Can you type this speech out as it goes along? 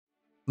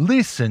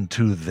Listen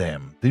to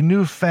them, the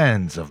new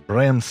fans of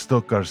Bram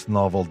Stoker's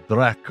novel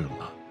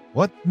Dracula.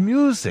 What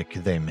music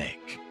they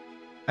make.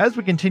 As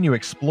we continue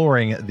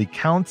exploring the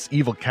Count's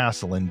Evil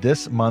Castle in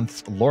this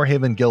month's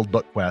Lorehaven Guild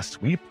Book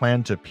Quest, we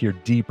plan to peer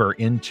deeper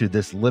into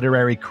this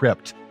literary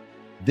crypt.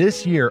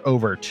 This year,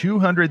 over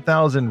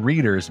 200,000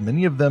 readers,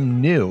 many of them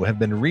new, have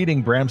been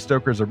reading Bram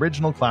Stoker's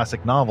original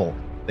classic novel.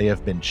 They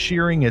have been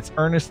cheering its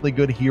earnestly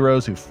good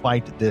heroes who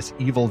fight this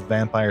evil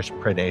vampire's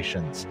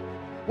predations.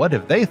 What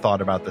have they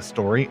thought about the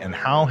story, and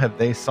how have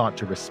they sought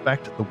to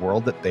respect the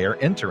world that they are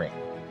entering?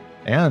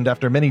 And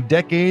after many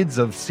decades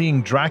of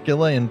seeing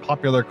Dracula in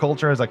popular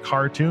culture as a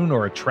cartoon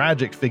or a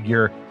tragic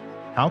figure,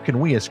 how can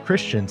we as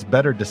Christians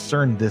better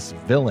discern this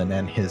villain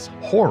and his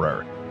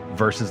horror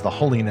versus the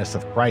holiness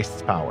of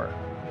Christ's power?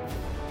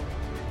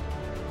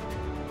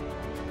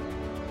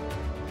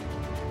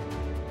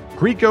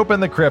 Creak open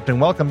the crypt and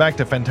welcome back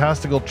to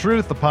Fantastical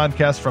Truth, the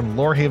podcast from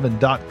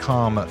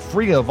Lorehaven.com.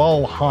 Free of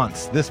all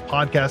haunts, this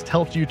podcast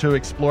helps you to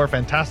explore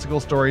fantastical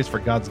stories for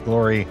God's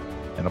glory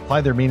and apply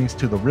their meanings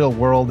to the real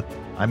world.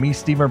 I'm E.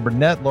 Stephen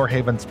Burnett,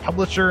 Lorehaven's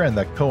publisher and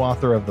the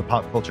co-author of The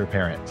Pop Culture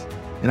Parent.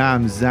 And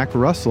I'm Zach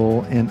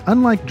Russell, and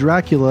unlike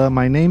Dracula,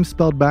 my name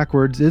spelled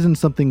backwards isn't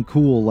something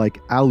cool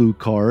like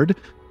Alucard,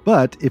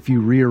 but if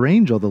you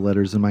rearrange all the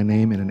letters in my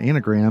name in an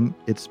anagram,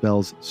 it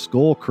spells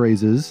Skull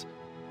Crazes.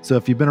 So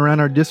if you've been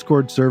around our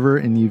Discord server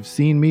and you've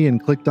seen me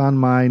and clicked on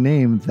my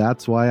name,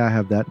 that's why I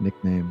have that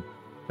nickname.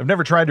 I've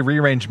never tried to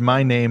rearrange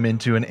my name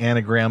into an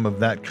anagram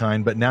of that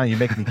kind, but now you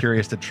make me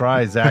curious to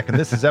try, Zach. And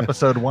this is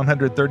episode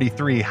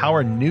 133. How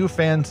are new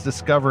fans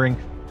discovering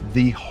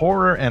the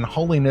horror and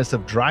holiness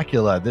of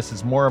Dracula? This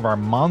is more of our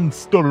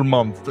Monster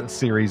Month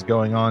series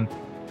going on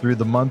through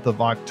the month of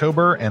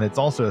October, and it's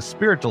also a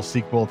spiritual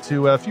sequel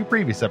to a few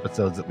previous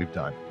episodes that we've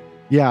done.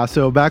 Yeah,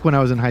 so back when I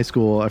was in high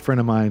school, a friend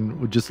of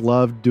mine would just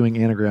love doing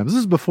anagrams.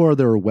 This is before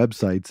there were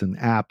websites and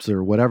apps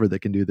or whatever that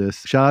can do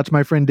this. Shout out to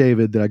my friend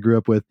David that I grew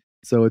up with.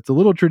 So it's a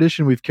little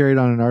tradition we've carried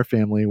on in our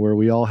family where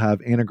we all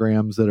have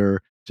anagrams that are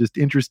just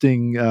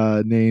interesting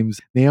names.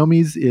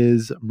 Naomi's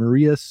is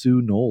Maria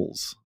Sue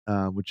Knowles,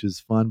 which is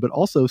fun, but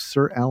also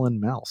Sir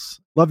Alan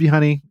Mouse. Love you,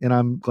 honey, and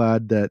I'm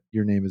glad that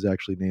your name is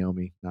actually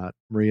Naomi, not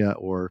Maria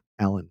or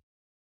Alan.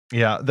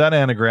 Yeah, that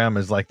anagram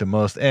is like the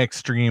most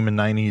extreme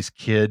 90s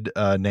kid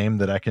name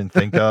that I can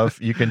think of.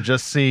 You can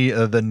just see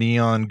the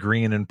neon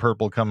green and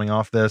purple coming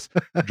off this.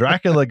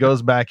 Dracula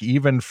goes back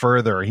even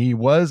further. He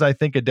was, I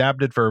think,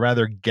 adapted for a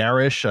rather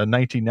garish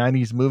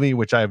 1990s movie,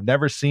 which I've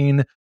never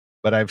seen,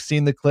 but I've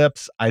seen the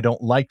clips. I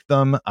don't like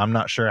them. I'm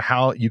not sure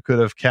how you could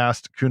have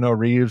cast Keanu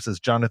Reeves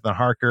as Jonathan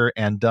Harker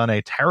and done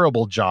a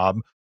terrible job,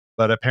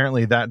 but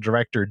apparently that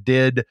director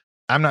did.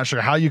 I'm not sure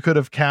how you could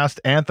have cast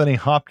Anthony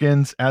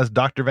Hopkins as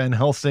Dr. Van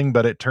Helsing,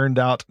 but it turned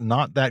out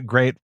not that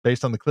great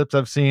based on the clips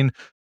I've seen.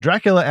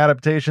 Dracula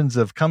adaptations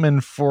have come in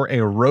for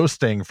a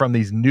roasting from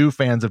these new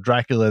fans of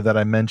Dracula that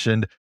I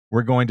mentioned.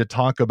 We're going to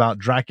talk about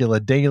Dracula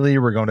Daily.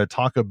 We're going to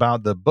talk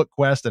about the book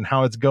quest and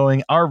how it's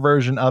going. Our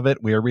version of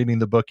it, we are reading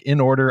the book in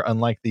order,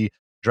 unlike the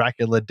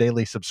Dracula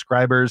Daily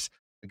subscribers.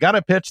 I got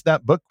to pitch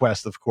that book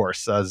quest, of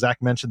course. Zach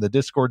mentioned the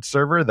Discord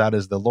server. That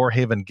is the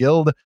Lorehaven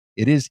Guild.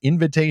 It is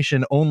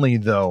invitation only,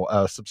 though.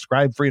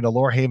 Subscribe free to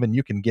Lorehaven.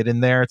 You can get in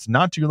there. It's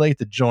not too late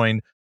to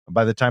join.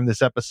 By the time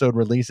this episode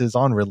releases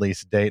on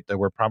release date,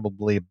 we're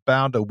probably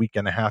about a week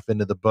and a half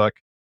into the book,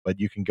 but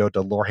you can go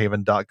to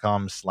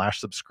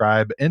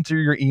lorehaven.com/subscribe, enter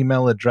your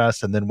email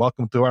address, and then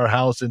welcome to our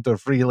house, enter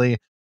freely,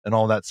 and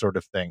all that sort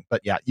of thing.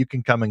 But yeah, you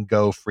can come and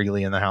go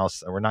freely in the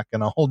house. We're not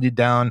going to hold you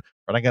down.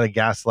 We're not going to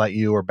gaslight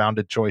you or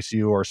bounded choice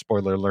you or,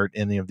 spoiler alert,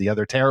 any of the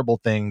other terrible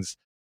things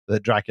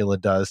that Dracula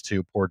does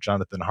to poor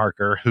Jonathan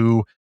Harker,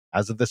 who,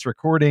 as of this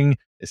recording,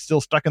 is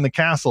still stuck in the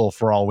castle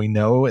for all we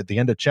know. At the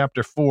end of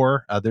chapter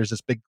 4, there's this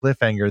big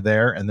cliffhanger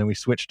there, and then we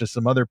switch to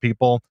some other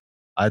people.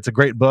 It's a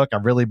great book.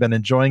 I've really been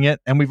enjoying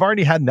it, and we've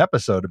already had an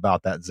episode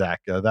about that,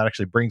 Zach. That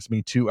actually brings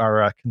me to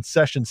our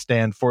concession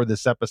stand for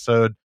this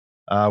episode.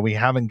 We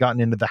haven't gotten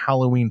into the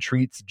Halloween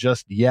treats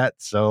just yet,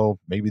 so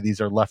maybe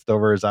these are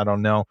leftovers. I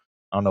don't know.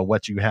 I don't know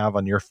what you have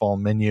on your fall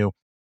menu.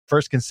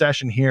 First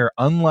concession here,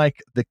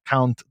 unlike the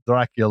Count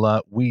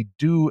Dracula, we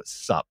do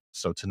sup.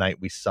 So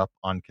tonight we sup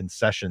on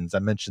concessions. I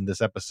mentioned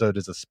this episode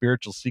is a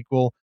spiritual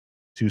sequel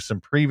to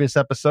some previous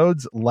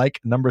episodes,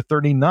 like number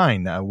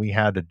 39. We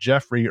had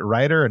Jeffrey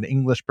Ryder, an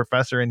English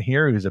professor in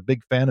here who's a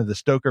big fan of the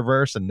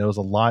Stokerverse and knows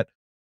a lot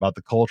about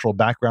the cultural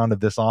background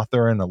of this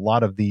author and a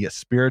lot of the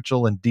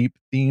spiritual and deep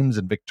themes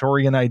and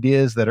Victorian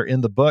ideas that are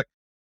in the book.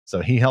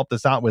 So he helped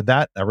us out with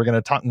that. Now we're going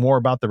to talk more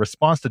about the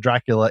response to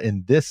Dracula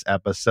in this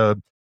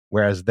episode,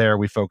 whereas there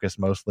we focus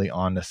mostly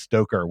on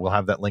Stoker. We'll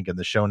have that link in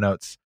the show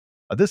notes.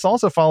 This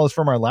also follows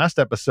from our last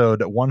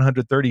episode,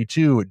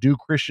 132, Do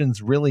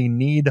Christians Really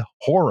Need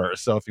Horror?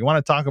 So if you want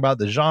to talk about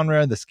the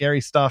genre, the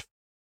scary stuff,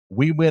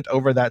 we went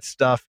over that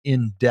stuff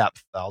in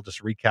depth. I'll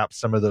just recap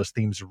some of those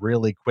themes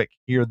really quick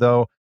here,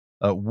 though.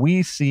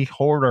 We see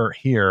horror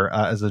here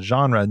as a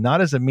genre,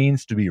 not as a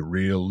means to be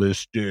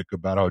realistic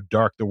about how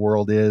dark the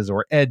world is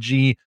or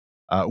edgy,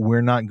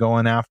 We're not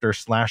going after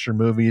slasher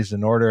movies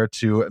in order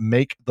to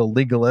make the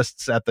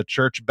legalists at the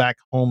church back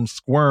home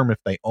squirm. If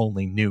they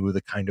only knew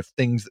the kind of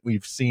things that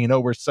we've seen. Oh,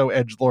 we're so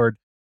edgelord.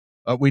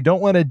 We don't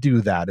want to do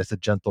that. As a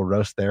gentle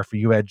roast there for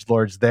you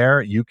edgelords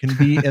there. You can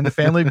be in the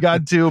family of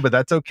God too, but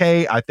that's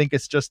okay. I think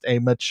it's just a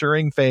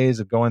maturing phase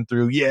of going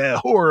through,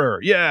 horror,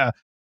 yeah.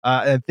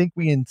 I think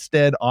we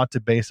instead ought to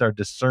base our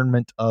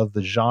discernment of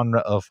the genre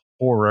of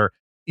horror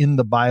in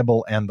the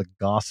Bible and the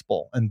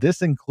gospel. And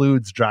this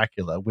includes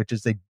Dracula, which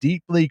is a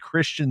deeply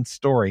Christian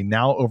story,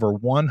 now over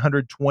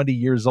 120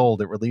 years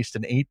old. It released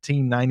in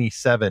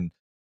 1897.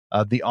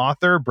 The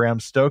author, Bram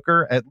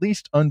Stoker, at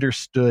least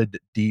understood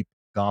deep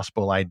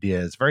gospel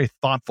ideas. Very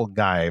thoughtful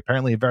guy,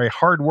 apparently a very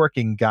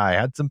hardworking guy,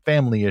 had some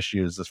family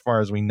issues as far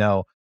as we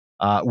know.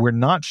 We're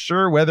not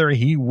sure whether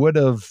he would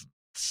have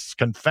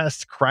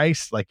confessed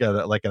Christ like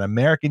an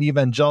American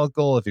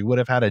evangelical, if he would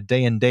have had a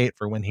day and date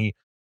for when he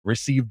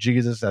received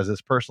Jesus as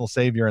his personal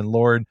savior and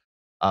Lord.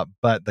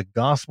 But the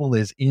gospel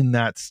is in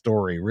that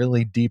story,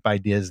 really deep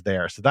ideas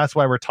there. So that's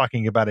why we're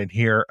talking about it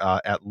here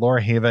at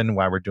Lorehaven,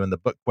 why we're doing the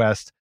book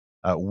quest.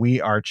 We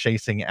are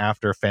chasing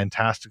after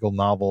fantastical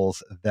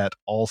novels that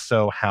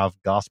also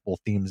have gospel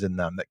themes in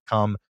them that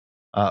come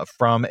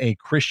from a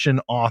Christian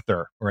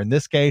author, or in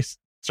this case,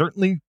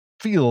 certainly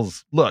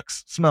feels,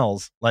 looks,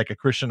 smells like a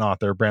Christian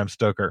author, Bram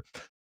Stoker.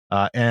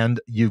 And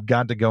you've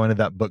got to go into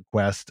that book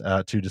quest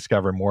to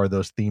discover more of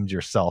those themes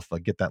yourself. I'll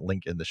get that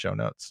link in the show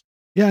notes.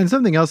 Yeah, and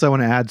something else I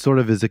want to add sort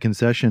of as a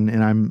concession,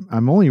 and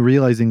I'm only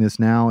realizing this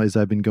now as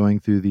I've been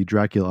going through the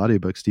Dracula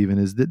audiobook, Stephen,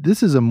 is that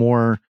this is a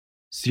more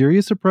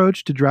serious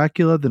approach to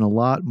Dracula than a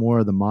lot more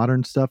of the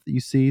modern stuff that you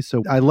see.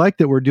 So I like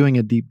that we're doing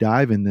a deep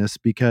dive in this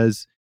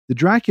because the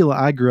Dracula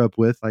I grew up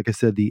with, like I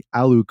said, the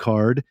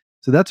Alucard.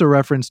 So that's a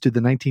reference to the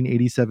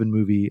 1987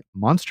 movie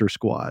Monster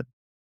Squad,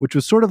 which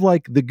was sort of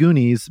like The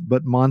Goonies,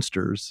 but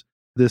monsters.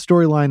 The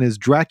storyline is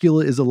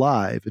Dracula is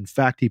alive. In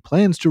fact, he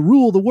plans to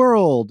rule the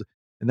world.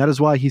 And that is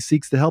why he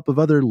seeks the help of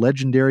other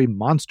legendary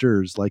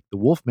monsters like the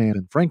Wolfman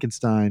and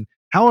Frankenstein.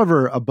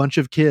 However, a bunch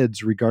of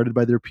kids regarded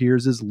by their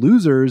peers as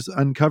losers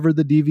uncover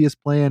the devious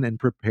plan and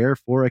prepare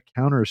for a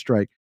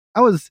counter-strike.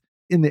 I was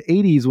in the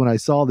 80s when I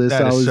saw this.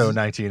 That is so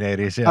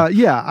 1980s,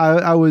 yeah.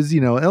 I was,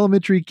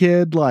 elementary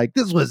kid. Like,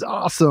 this was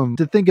awesome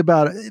to think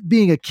about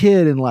being a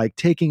kid and like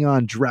taking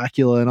on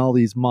Dracula and all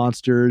these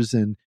monsters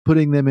and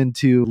putting them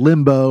into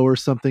limbo or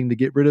something to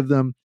get rid of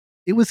them.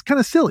 It was kind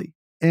of silly.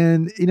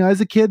 And,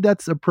 as a kid,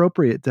 that's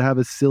appropriate to have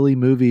a silly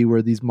movie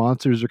where these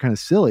monsters are kind of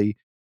silly.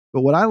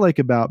 But what I like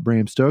about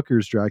Bram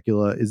Stoker's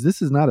Dracula is this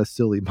is not a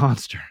silly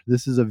monster.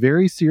 This is a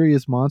very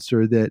serious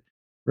monster that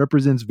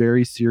represents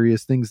very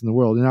serious things in the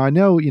world. And I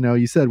know,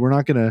 you said we're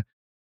not going to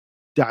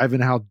dive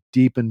in how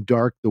deep and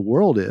dark the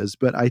world is,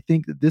 but I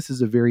think that this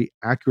is a very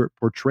accurate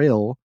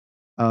portrayal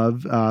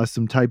of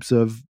some types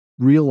of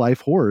real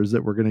life horrors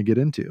that we're going to get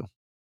into.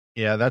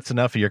 Yeah, that's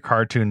enough of your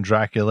cartoon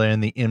Dracula in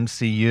the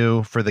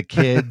MCU for the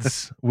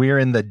kids. We're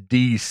in the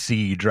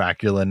DC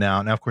Dracula now.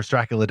 Now, of course,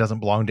 Dracula doesn't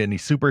belong to any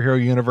superhero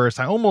universe.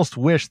 I almost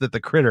wish that the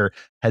critter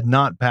had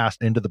not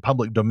passed into the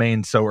public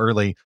domain so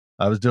early.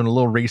 I was doing a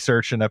little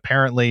research, and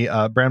apparently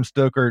Bram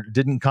Stoker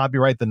didn't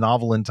copyright the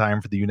novel in time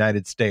for the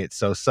United States.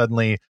 So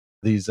suddenly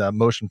these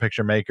motion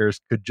picture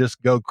makers could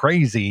just go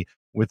crazy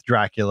with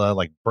Dracula,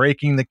 like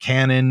breaking the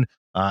canon,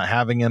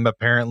 having him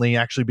apparently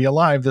actually be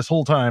alive this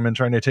whole time and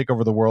trying to take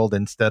over the world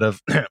instead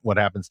of what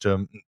happens to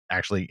him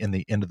actually in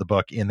the end of the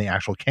book in the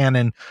actual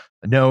canon.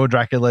 No,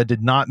 Dracula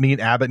did not meet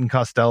Abbott and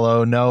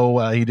Costello.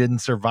 No, he didn't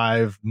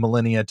survive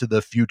millennia to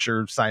the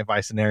future sci-fi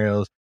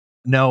scenarios.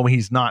 No,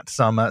 he's not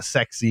some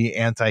sexy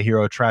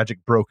anti-hero,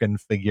 tragic, broken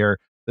figure.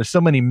 There's so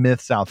many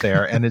myths out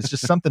there, and it's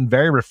just something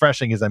very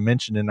refreshing, as I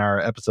mentioned in our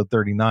episode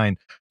 39,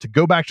 to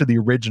go back to the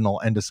original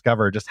and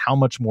discover just how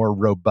much more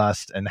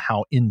robust and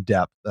how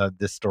in-depth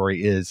this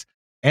story is.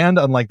 And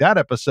unlike that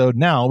episode,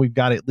 now we've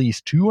got at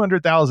least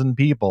 200,000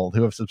 people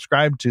who have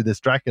subscribed to this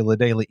Dracula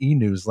Daily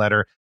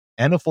e-newsletter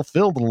and have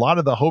fulfilled a lot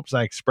of the hopes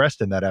I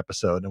expressed in that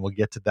episode. And we'll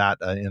get to that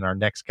in our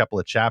next couple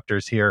of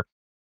chapters here.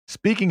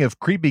 Speaking of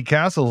creepy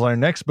castles, our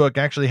next book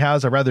actually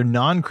has a rather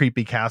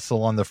non-creepy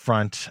castle on the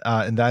front,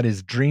 and that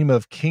is Dream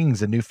of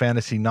Kings, a new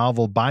fantasy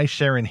novel by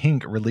Sharon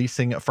Hink,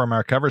 releasing from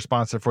our cover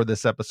sponsor for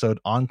this episode,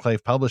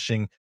 Enclave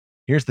Publishing.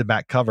 Here's the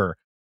back cover.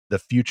 The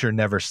future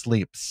never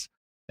sleeps.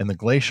 In the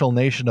glacial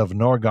nation of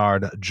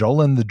Norgard,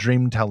 Jolin the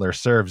Dreamteller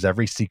serves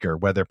every seeker,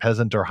 whether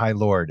peasant or high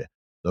lord.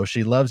 Though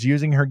she loves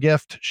using her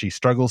gift, she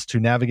struggles to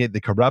navigate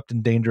the corrupt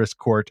and dangerous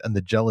court and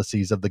the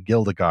jealousies of the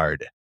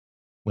Guildegard.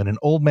 When an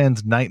old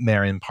man's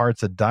nightmare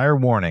imparts a dire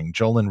warning,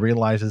 Jolin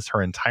realizes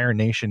her entire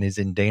nation is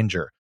in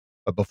danger.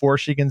 But before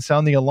she can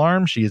sound the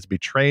alarm, she is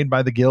betrayed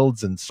by the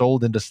guilds and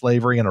sold into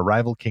slavery in a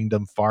rival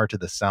kingdom far to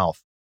the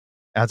south.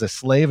 As a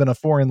slave in a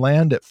foreign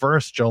land, at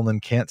first,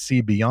 Jolin can't see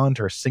beyond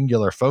her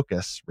singular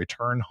focus,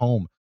 return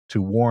home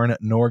to warn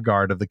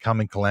Norgard of the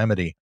coming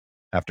calamity.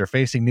 After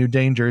facing new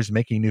dangers,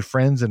 making new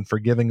friends, and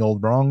forgiving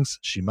old wrongs,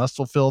 she must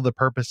fulfill the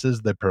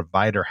purposes the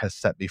provider has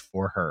set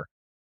before her.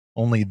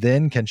 Only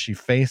then can she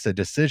face a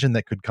decision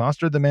that could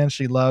cost her the man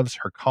she loves,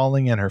 her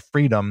calling, and her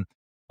freedom,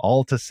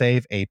 all to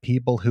save a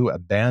people who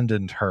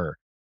abandoned her.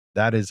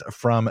 That is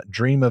from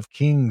Dream of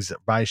Kings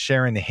by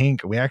Sharon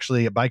Hink. We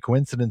actually, by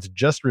coincidence,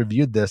 just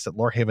reviewed this at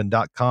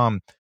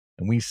lorehaven.com.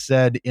 And we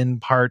said, in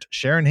part,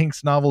 Sharon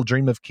Hink's novel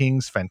Dream of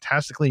Kings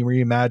fantastically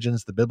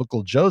reimagines the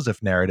biblical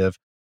Joseph narrative,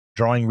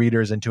 drawing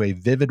readers into a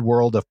vivid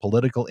world of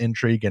political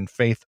intrigue and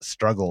faith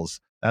struggles.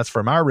 That's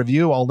from our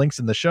review. All links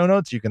in the show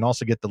notes. You can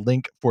also get the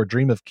link for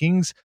Dream of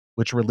Kings,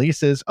 which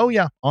releases,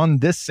 on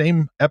this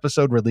same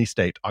episode release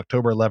date,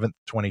 October 11th,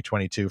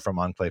 2022, from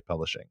Enclave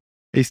Publishing.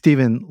 Hey,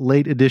 Stephen,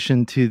 late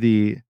addition to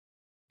the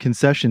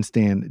concession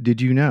stand.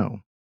 Did you know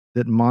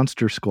that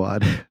Monster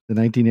Squad, the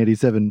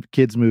 1987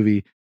 kids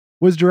movie,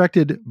 was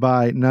directed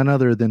by none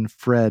other than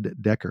Fred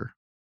Decker?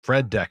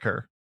 Fred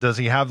Decker. Does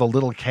he have a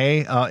little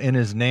K in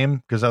his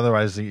name? Because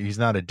otherwise he's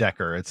not a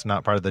Decker. It's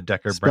not part of the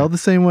Decker brand. Spelled the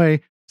same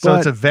way. So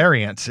it's a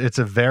variant. It's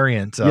a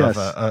variant Yes.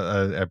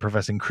 of a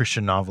professing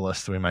Christian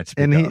novelist we might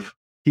speak And of.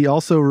 he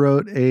also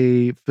wrote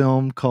a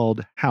film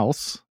called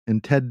House,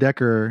 and Ted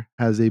Decker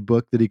has a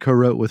book that he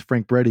co-wrote with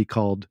Frank Brady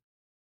called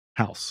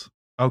House.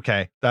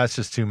 Okay, that's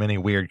just too many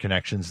weird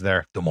connections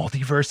there. The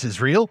multiverse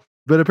is real?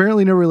 But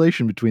apparently no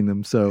relation between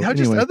them. So Yeah,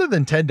 just anyway, other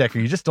than Ted Decker,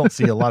 you just don't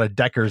see a lot of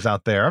Deckers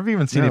out there. I've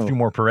even seen a No. few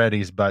more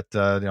Parettis, but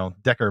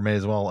Decker may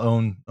as well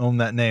own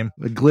that name.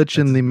 a glitch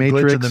in It's the a glitch in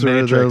Matrix the or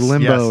the Matrix,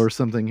 Limbo yes. or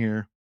something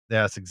here.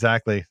 Yes,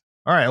 exactly.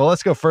 All right, well,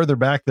 let's go further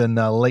back than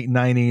late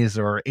 90s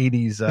or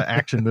 80s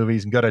action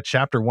movies and go to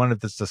chapter 1 of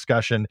this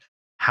discussion.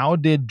 How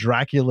did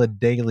Dracula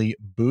Daily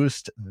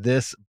boost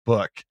this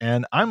book?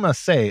 And I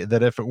must say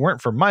that if it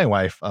weren't for my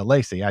wife,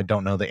 Lacey, I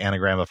don't know the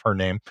anagram of her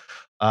name,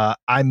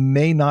 I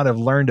may not have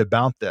learned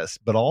about this.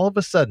 But all of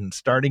a sudden,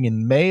 starting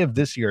in May of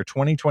this year,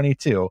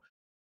 2022,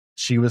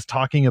 she was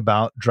talking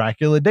about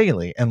Dracula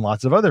Daily, and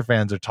lots of other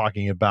fans are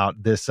talking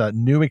about this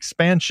new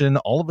expansion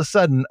all of a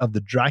sudden of the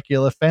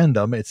Dracula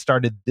fandom. It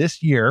started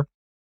this year,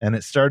 and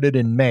it started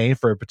in May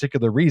for a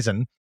particular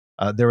reason.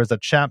 There was a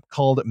chap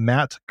called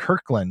Matt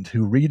Kirkland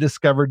who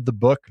rediscovered the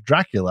book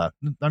Dracula.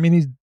 I mean,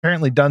 he's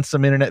apparently done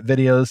some internet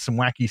videos, some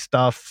wacky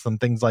stuff, some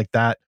things like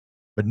that,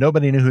 but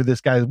nobody knew who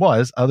this guy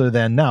was other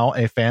than now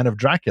a fan of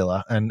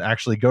Dracula. And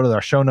actually go to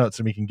our show notes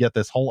and we can get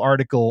this whole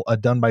article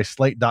done by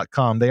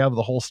slate.com. They have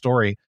the whole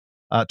story.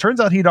 Turns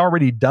out he'd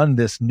already done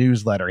this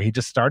newsletter. He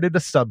just started a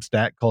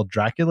Substack called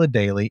Dracula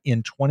Daily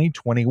in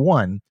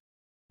 2021.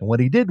 And what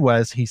he did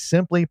was he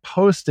simply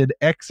posted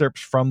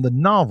excerpts from the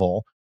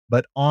novel,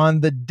 but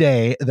on the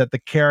day that the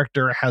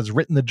character has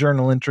written the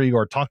journal entry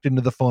or talked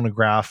into the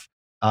phonograph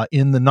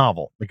in the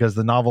novel, because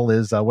the novel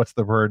is,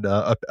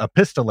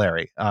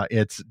 epistolary.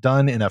 It's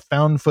done in a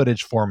found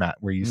footage format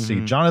where you see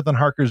Jonathan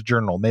Harker's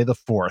journal, May the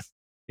 4th,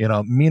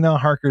 Mina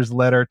Harker's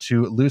letter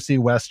to Lucy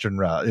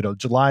Westenra,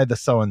 July the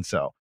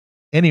so-and-so.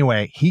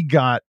 Anyway,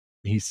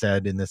 he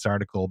said in this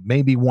article,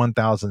 maybe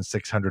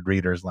 1,600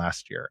 readers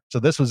last year. So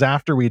this was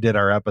after we did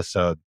our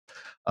episode.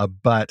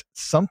 But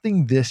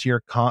something this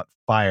year caught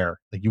fire.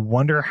 Like, you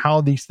wonder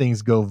how these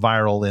things go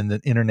viral in the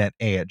internet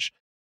age.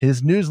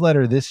 His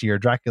newsletter this year,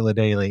 Dracula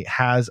Daily,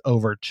 has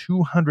over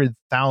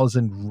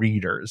 200,000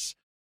 readers.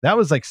 That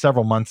was like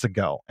several months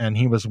ago. And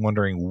he was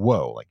wondering,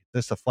 whoa, like, is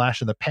this a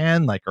flash in the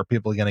pan? Like, are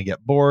people going to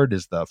get bored?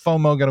 Is the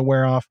FOMO going to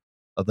wear off?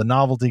 Are the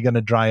novelty going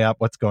to dry up?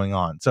 What's going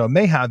on? So it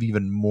may have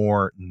even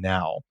more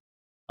now.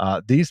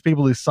 These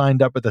people who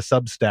signed up with the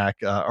Substack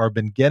have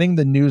been getting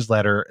the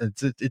newsletter.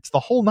 It's the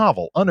whole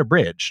novel,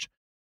 unabridged,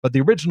 but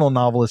the original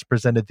novel is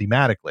presented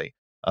thematically.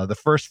 The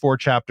first 4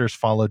 chapters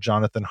follow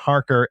Jonathan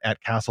Harker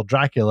at Castle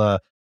Dracula,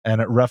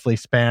 and it roughly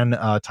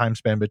time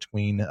span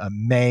between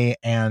May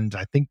and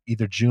I think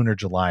either June or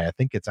July. I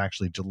think it's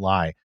actually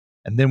July.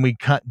 And then we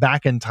cut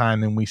back in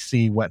time and we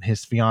see what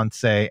his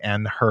fiance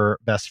and her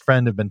best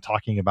friend have been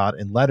talking about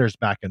in letters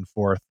back and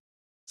forth.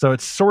 So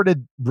it's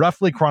sorted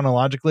roughly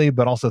chronologically,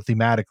 but also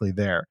thematically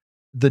there.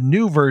 The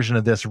new version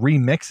of this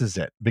remixes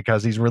it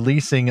because he's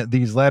releasing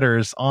these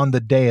letters on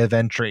the day of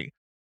entry.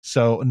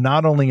 So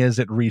not only is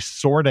it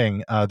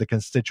resorting the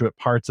constituent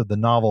parts of the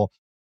novel,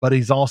 but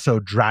he's also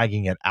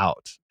dragging it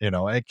out.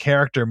 A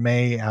character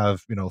may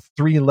have,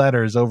 3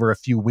 letters over a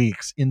few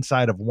weeks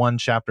inside of one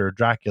chapter of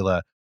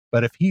Dracula.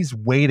 But if he's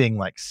waiting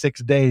like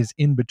 6 days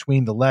in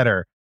between the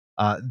letter,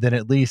 then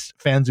at least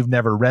fans who've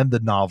never read the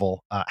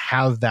novel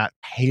have that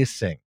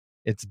pacing.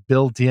 It's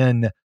built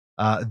in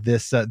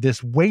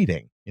this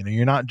waiting.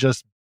 You're not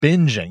just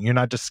binging. You're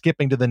not just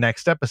skipping to the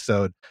next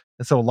episode.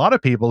 And so a lot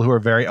of people who are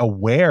very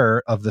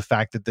aware of the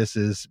fact that this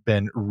has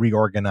been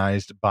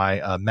reorganized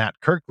by Matt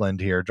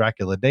Kirkland here,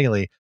 Dracula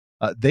Daily,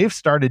 they've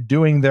started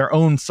doing their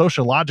own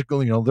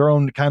sociological, their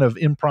own kind of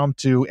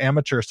impromptu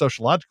amateur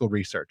sociological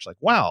research. Like,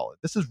 wow,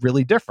 this is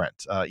really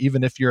different.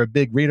 Even if you're a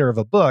big reader of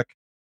a book,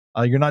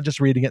 you're not just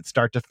reading it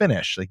start to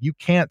finish. Like, you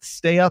can't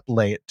stay up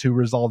late to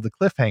resolve the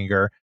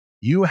cliffhanger.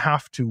 You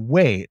have to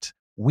wait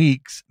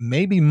weeks,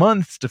 maybe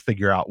months to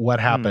figure out what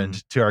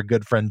happened to our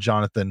good friend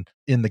Jonathan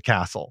in the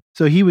castle.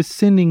 So he was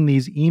sending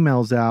these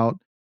emails out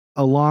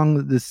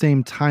along the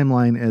same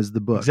timeline as the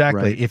book.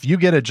 Exactly. Right? If you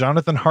get a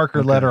Jonathan Harker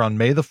Okay. letter on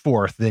May the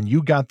 4th, then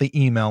you got the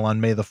email on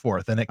May the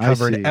 4th, and it I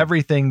covered see.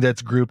 everything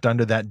that's grouped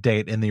under that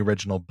date in the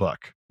original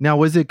book. Now,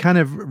 was it kind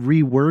of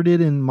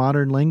reworded in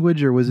modern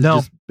language, or was it No.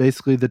 just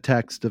basically the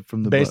text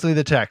from the Basically book?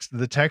 the text.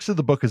 The text of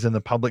the book is in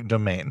the public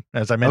domain.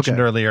 As I mentioned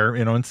Okay. earlier,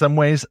 in some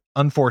ways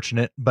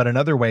unfortunate, but in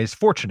other ways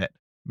fortunate.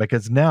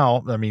 Because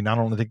now, I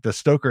don't think the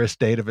Stoker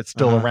estate, if it's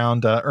still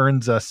around,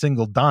 earns a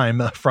single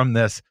dime from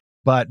this.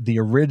 But the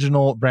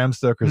original Bram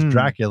Stoker's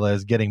Dracula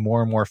is getting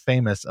more and more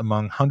famous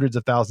among hundreds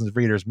of thousands of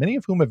readers, many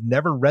of whom have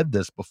never read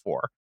this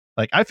before.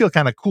 Like, I feel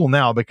kind of cool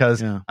now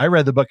because I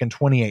read the book in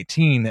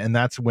 2018, and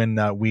that's when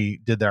we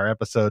did our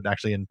episode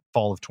actually in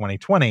fall of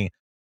 2020.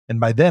 And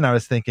by then I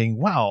was thinking,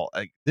 wow,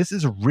 this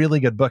is a really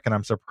good book. And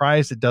I'm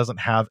surprised it doesn't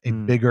have a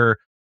bigger,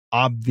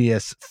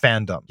 obvious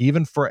fandom.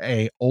 Even for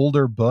a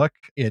older book,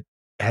 it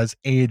has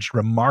aged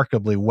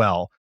remarkably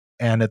well.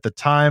 And at the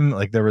time,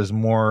 like, there was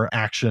more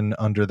action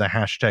under the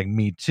hashtag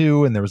Me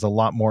Too, and there was a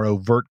lot more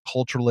overt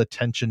cultural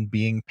attention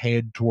being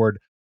paid toward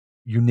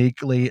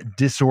uniquely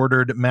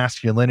disordered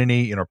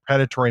masculinity,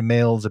 predatory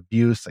males,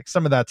 abuse. Like,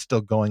 some of that's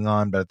still going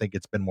on, but I think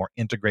it's been more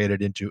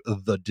integrated into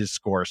the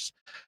discourse.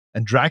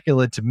 And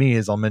Dracula, to me,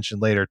 as I'll mention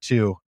later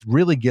too,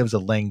 really gives a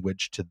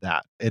language to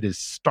that. It is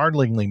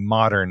startlingly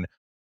modern,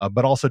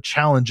 but also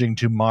challenging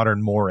to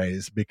modern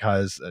mores,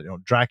 because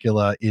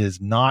Dracula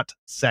is not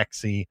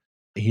sexy.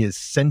 He is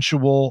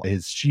sensual.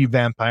 His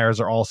she-vampires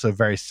are also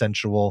very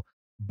sensual.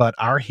 But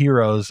our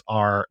heroes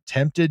are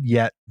tempted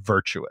yet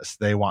virtuous.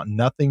 They want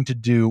nothing to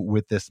do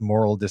with this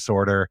moral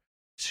disorder.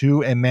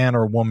 To a man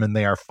or woman,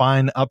 they are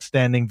fine,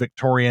 upstanding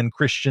Victorian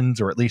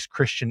Christians, or at least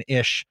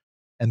Christian-ish.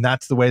 And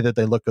that's the way that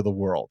they look at the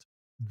world.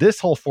 This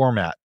whole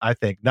format, I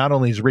think, not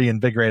only has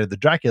reinvigorated the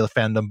Dracula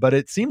fandom, but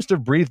it seems to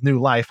breathe new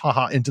life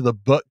into the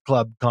book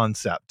club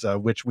concept,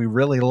 which we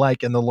really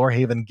like in the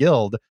Lorehaven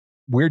Guild.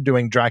 We're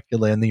doing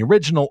Dracula in the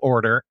original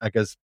order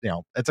because,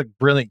 it's a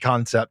brilliant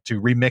concept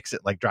to remix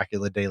it like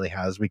Dracula Daily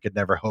has. We could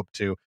never hope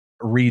to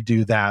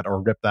redo that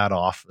or rip that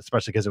off,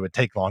 especially because it would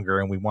take longer,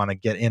 and we want to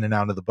get in and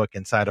out of the book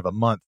inside of a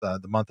month, the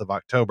month of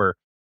October.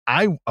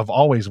 I have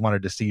always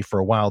wanted to see for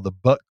a while the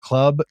book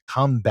club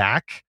come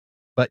back,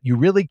 but you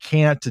really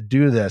can't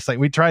do this. Like,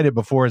 we tried it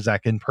before,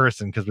 Zach, in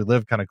person, because we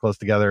live kind of close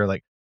together.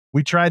 Like,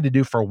 we tried to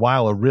do for a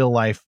while a real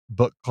life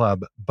book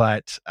club,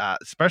 but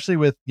especially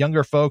with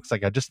younger folks,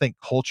 like, I just think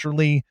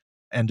culturally,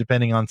 and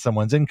depending on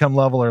someone's income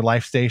level or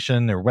life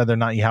station, or whether or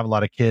not you have a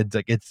lot of kids,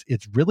 like,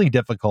 it's really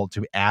difficult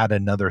to add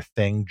another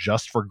thing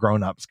just for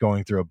grown-ups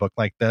going through a book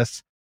like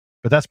this.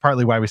 But that's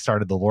partly why we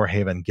started the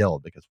Lorehaven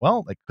Guild, because,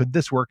 well, like, could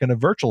this work in a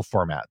virtual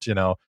format?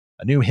 A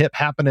new hip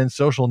happening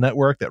social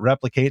network that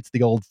replicates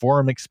the old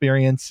forum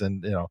experience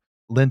and,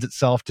 lends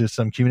itself to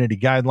some community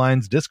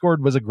guidelines.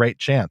 Discord was a great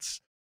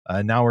chance.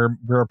 Now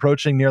we're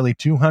approaching nearly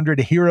 200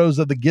 heroes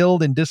of the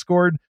guild in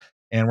Discord,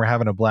 and we're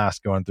having a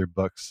blast going through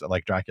books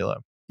like Dracula.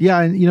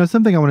 Yeah, and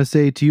something I want to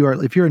say to you,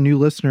 if you're a new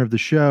listener of the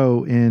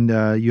show and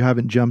you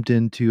haven't jumped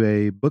into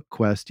a book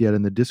quest yet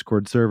in the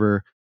Discord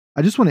server,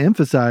 I just want to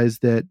emphasize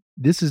that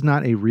this is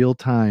not a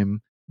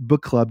real-time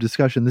book club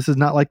discussion. This is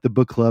not like the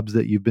book clubs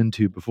that you've been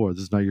to before.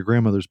 This is not your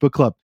grandmother's book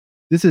club.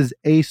 This is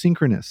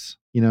asynchronous,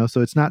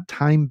 so it's not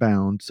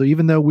time-bound. So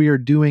even though we are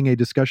doing a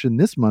discussion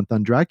this month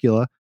on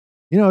Dracula,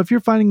 if you're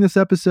finding this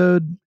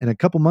episode in a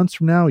couple months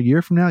from now, a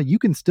year from now, you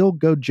can still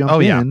go jump in. Oh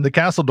yeah, the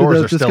castle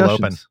doors are still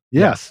open.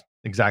 Yeah. Yes,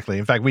 exactly.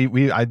 In fact,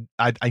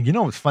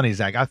 it's funny,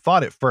 Zach. I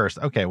thought at first,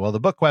 okay, well, the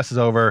book quest is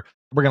over.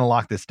 We're going to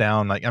lock this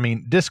down. Like,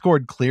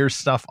 Discord clears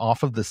stuff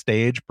off of the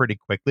stage pretty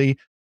quickly.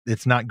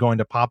 It's not going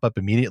to pop up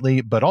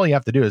immediately, but all you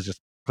have to do is just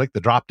click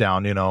the drop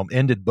down,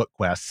 ended book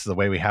quests the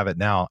way we have it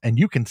now, and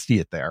you can see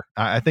it there.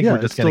 I think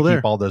we're just going to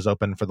keep all those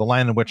open for The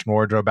Lion and Witch and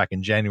Wardrobe back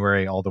in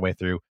January all the way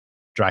through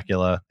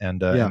Dracula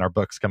and our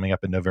books coming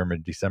up in November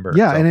and December.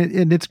 Yeah, so.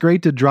 and it's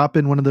great to drop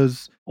in one of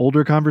those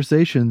older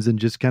conversations and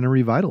just kind of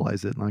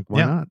revitalize it. Like,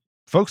 why not?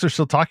 Folks are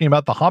still talking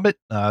about The Hobbit.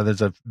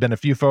 There's been a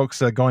few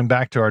folks going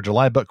back to our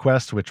July book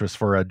quest, which was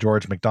for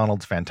George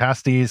MacDonald's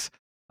Phantastes.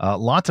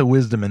 Lots of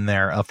wisdom in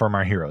there from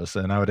our heroes,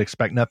 and I would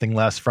expect nothing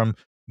less from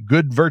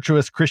good,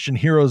 virtuous Christian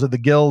heroes of the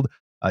Guild.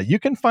 You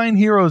can find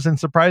heroes in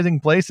surprising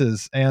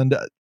places, and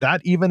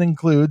that even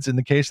includes, in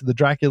the case of the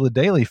Dracula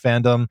Daily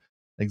fandom,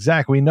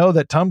 Zach, we know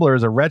that Tumblr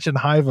is a wretched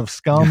hive of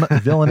scum,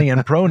 villainy,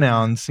 and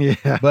pronouns.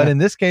 Yeah. But in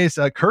this case,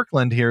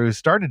 Kirkland here, who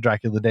started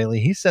Dracula Daily,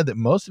 he said that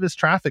most of his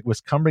traffic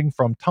was coming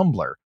from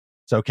Tumblr.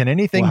 So can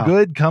anything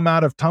good come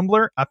out of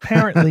Tumblr?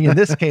 Apparently, in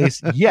this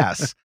case,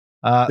 yes.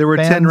 There were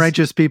 10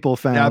 righteous people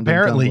found. Yeah,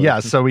 apparently,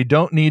 yes. So we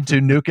don't need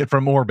to nuke it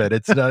from orbit.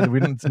 It's not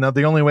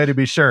the only way to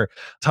be sure.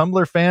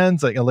 Tumblr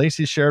fans, like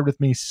Lacey shared with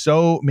me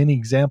so many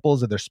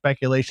examples of their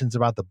speculations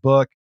about the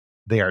book.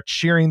 They are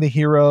cheering the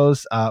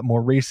heroes.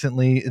 More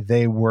recently,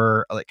 they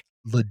were like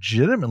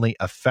legitimately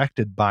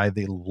affected by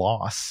the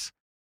loss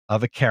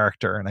of a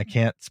character. And I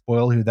can't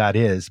spoil who that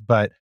is,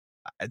 but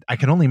I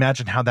can only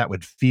imagine how that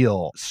would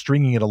feel,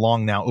 stringing it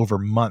along now over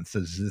months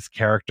as this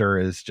character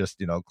is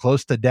just,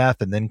 close to death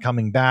and then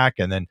coming back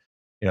and then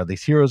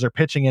these heroes are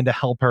pitching in to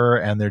help her,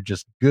 and they're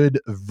just good,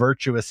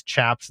 virtuous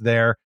chaps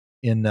there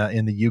in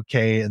the UK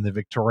in the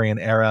Victorian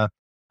era.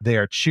 They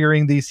are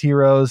cheering these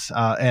heroes,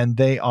 and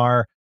they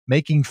are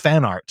making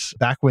fan art.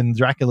 Back when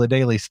Dracula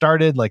Daily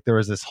started, like there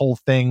was this whole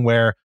thing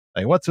where,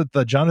 like, what's with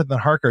the Jonathan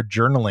Harker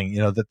journaling,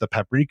 that the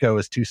paprika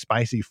is too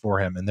spicy for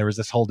him. And there was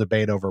this whole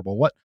debate over,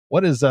 well,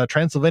 what is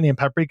Transylvanian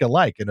paprika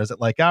like? And is it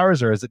like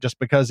ours, or is it just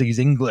because he's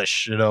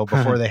English,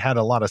 before they had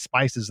a lot of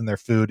spices in their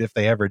food, if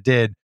they ever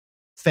did?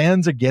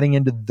 Fans are getting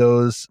into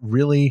those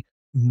really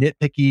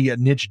nitpicky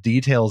niche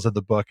details of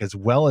the book, as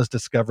well as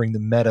discovering the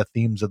meta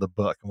themes of the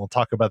book. And we'll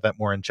talk about that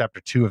more in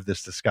chapter 2 of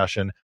this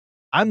discussion.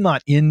 I'm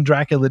not in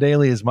Dracula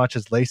Daily as much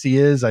as Lacey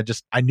is.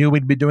 I knew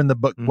we'd be doing the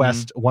book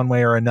quest one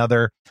way or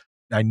another.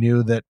 I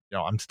knew that,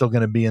 I'm still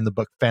going to be in the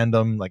book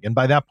fandom. And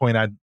by that point,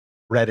 I'd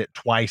read it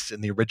twice in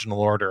the original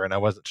order, and I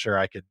wasn't sure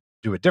I could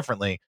do it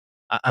differently.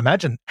 I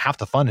imagine half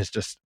the fun is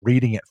just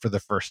reading it for the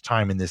first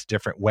time in this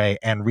different way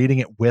and reading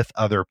it with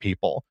other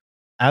people.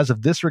 As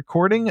of this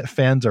recording,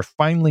 fans are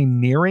finally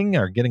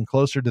getting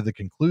closer to the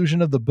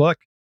conclusion of the book.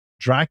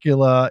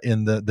 Dracula,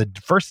 in the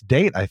first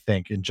date, I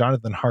think, in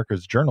Jonathan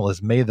Harker's journal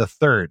is May the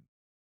 3rd.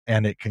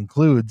 And it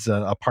concludes,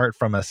 apart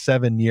from a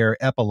 7-year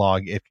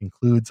epilogue, it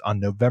concludes on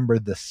November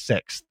the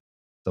 6th.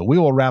 So we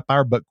will wrap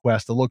our book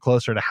quest a little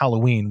closer to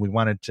Halloween. We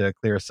wanted to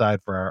clear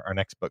aside for our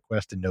next book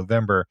quest in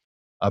November.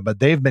 But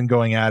they've been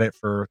going at it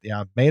for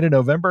May to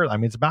November. I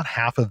mean, it's about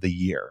half of the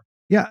year.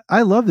 Yeah,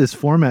 I love this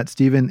format,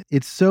 Stephen.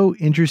 It's so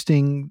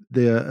interesting.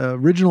 The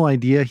original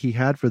idea he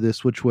had for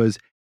this, which was,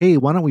 hey,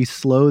 why don't we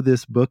slow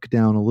this book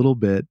down a little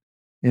bit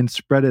and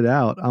spread it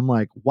out? I'm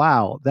like,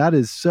 wow, that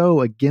is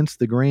so against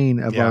the grain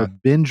of our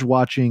binge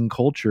watching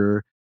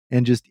culture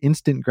and just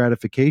instant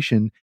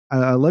gratification.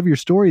 I love your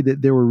story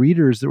that there were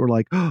readers that were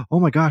like, oh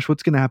my gosh,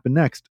 what's going to happen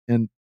next?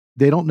 And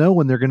they don't know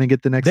when they're going to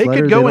get the next letter.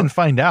 They could go and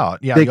find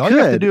out. Yeah, all you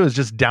have to do is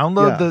just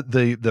download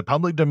the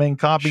public domain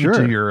copy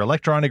to your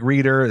electronic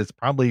reader. It's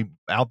probably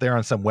out there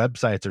on some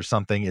websites or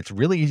something. It's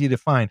really easy to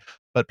find,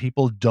 but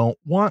people don't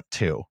want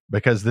to,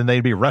 because then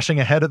they'd be rushing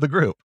ahead of the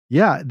group.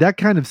 Yeah, that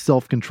kind of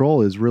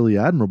self-control is really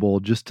admirable,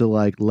 just to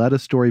let a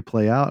story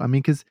play out. I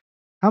mean, because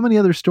how many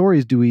other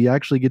stories do we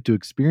actually get to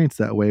experience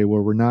that way,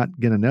 where we're not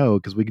going to know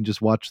because we can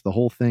just watch the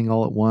whole thing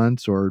all at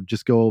once, or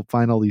just go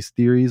find all these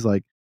theories?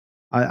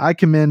 I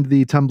commend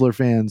the Tumblr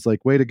fans,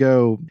 way to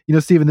go.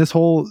 Stephen, this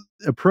whole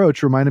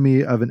approach reminded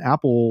me of an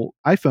Apple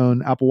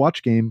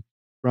Watch game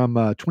from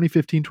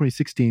 2015,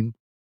 2016.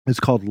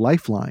 It's called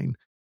Lifeline.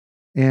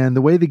 And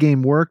the way the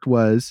game worked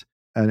was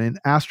an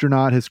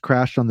astronaut has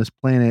crashed on this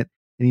planet,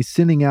 and he's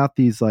sending out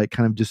these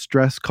kind of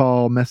distress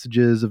call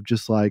messages of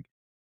just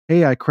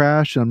hey, I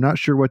crashed and I'm not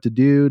sure what to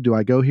do. Do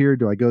I go here?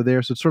 Do I go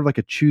there? So it's sort of like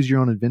a choose your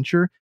own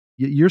adventure.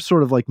 You're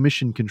sort of like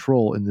mission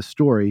control in the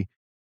story.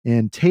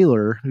 And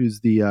Taylor, who's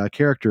the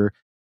character,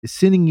 is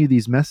sending you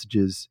these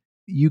messages.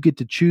 You get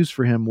to choose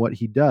for him what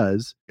he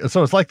does.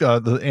 So it's like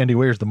the Andy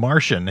Weir's The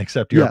Martian,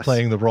 except you're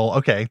playing the role.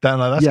 Okay, that's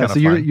kind of fun. So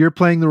you're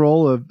playing the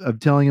role of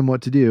telling him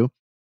what to do.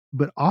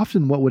 But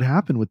often what would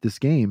happen with this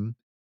game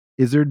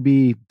is there'd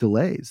be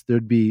delays.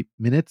 There'd be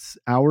minutes,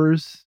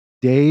 hours,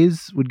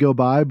 days would go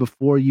by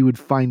before you would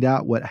find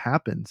out what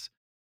happens.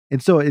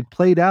 And so it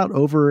played out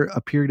over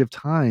a period of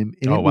time.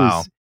 And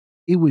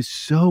it was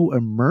so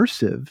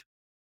immersive.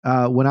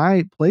 When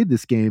I played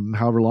this game,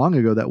 however long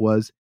ago that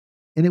was,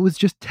 and it was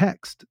just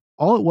text.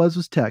 All it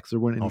was text. There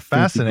weren't any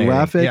fascinating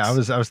graphics. Yeah,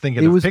 I was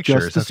thinking of pictures.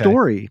 It was just a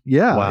story.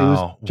 Yeah, it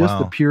was just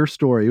the pure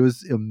story. It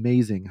was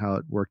amazing how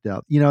it worked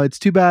out. It's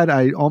too bad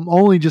I'm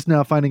only just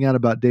now finding out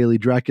about Daily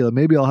Dracula.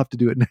 Maybe I'll have to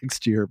do it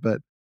next year,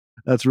 but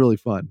that's really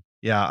fun.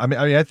 Yeah, I mean,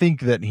 I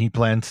think that he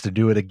plans to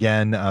do it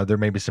again. There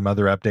may be some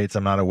other updates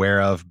I'm not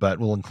aware of, but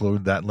we'll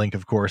include that link,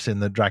 of course, in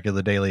the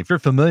Dracula Daily. If you're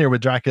familiar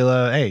with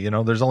Dracula, hey,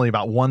 there's only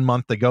about 1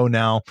 month to go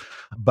now,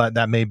 but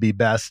that may be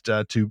best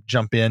to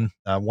jump in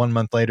 1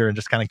 month later and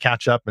just kind of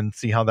catch up and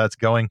see how that's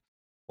going.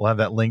 We'll have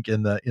that link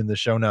in the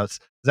show notes.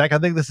 Zach, I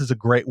think this is a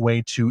great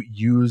way to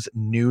use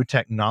new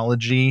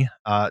technology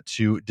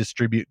to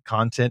distribute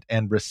content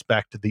and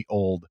respect the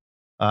old.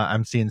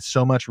 I'm seeing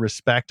so much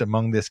respect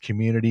among this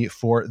community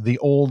for the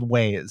old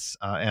ways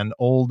and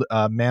old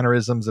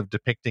mannerisms of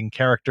depicting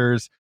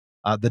characters.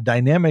 The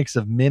dynamics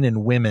of men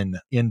and women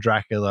in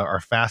Dracula are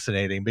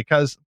fascinating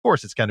because, of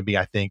course, it's going to be,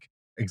 I think,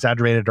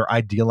 exaggerated or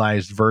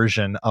idealized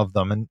version of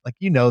them. And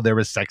there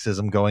was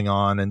sexism going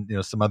on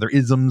and, some other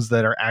isms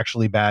that are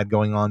actually bad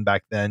going on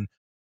back then.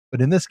 But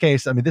in this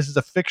case, I mean, this is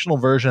a fictional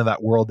version of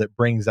that world that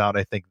brings out,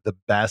 I think, the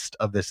best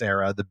of this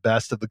era, the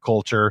best of the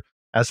culture,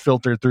 as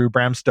filtered through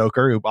Bram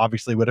Stoker, who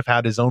obviously would have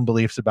had his own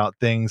beliefs about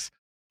things.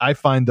 I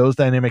find those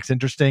dynamics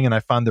interesting, and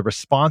I find the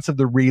response of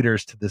the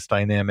readers to this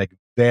dynamic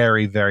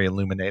very, very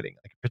illuminating,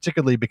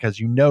 particularly because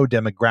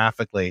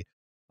demographically,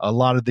 a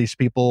lot of these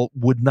people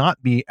would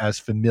not be as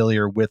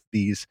familiar with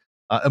these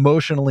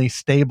emotionally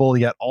stable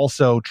yet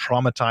also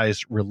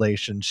traumatized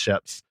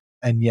relationships,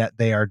 and yet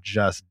they are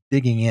just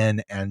digging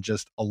in and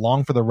just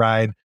along for the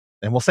ride.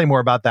 And we'll say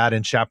more about that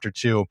in chapter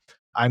 2.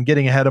 I'm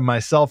getting ahead of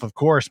myself, of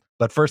course,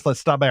 but first let's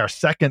stop by our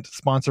second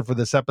sponsor for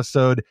this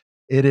episode.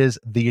 It is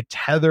The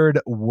Tethered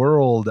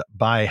World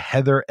by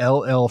Heather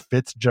L.L.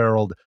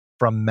 Fitzgerald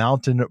from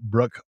Mountain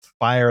Brook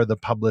Fire, the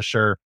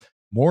publisher.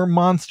 More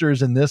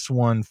monsters in this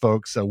one,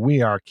 folks. So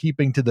we are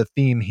keeping to the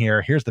theme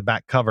here. Here's the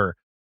back cover.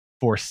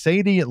 For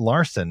Sadie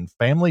Larson,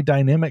 family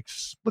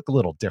dynamics look a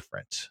little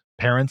different.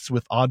 Parents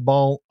with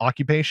oddball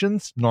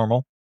occupations,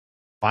 normal.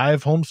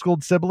 5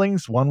 homeschooled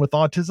siblings, 1 with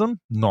autism,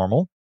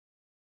 normal.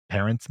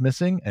 Parents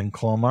missing and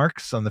claw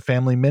marks on the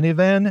family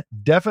minivan,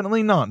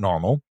 definitely not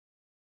normal.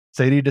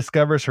 Sadie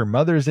discovers her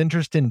mother's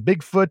interest in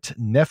Bigfoot,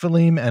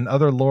 Nephilim, and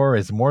other lore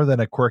is more than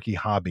a quirky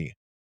hobby.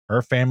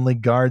 Her family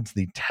guards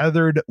the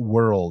Tethered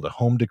World,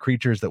 home to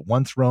creatures that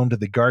once roamed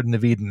the Garden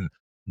of Eden,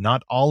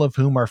 not all of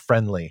whom are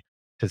friendly.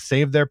 To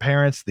save their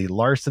parents, the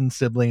Larson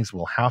siblings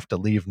will have to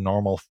leave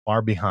normal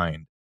far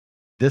behind.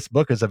 This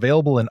book is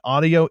available in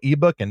audio,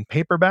 ebook, and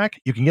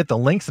paperback. You can get the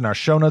links in our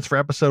show notes for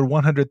episode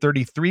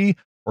 133,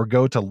 or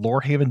go to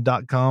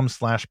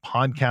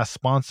lorehaven.com/podcast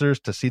sponsors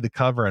to see the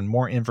cover and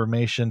more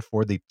information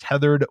for The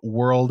Tethered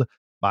World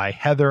by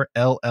Heather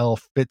L.L.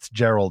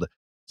 Fitzgerald.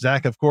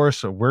 Zach, of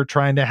course, we're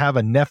trying to have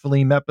a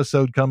Nephilim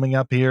episode coming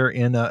up here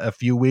in a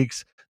few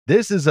weeks.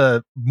 This is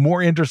a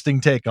more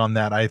interesting take on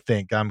that, I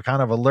think. I'm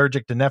kind of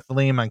allergic to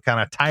Nephilim. I'm kind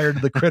of tired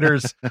of the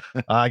critters.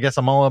 I guess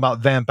I'm all about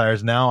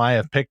vampires now. I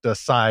have picked a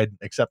side,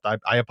 except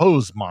I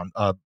oppose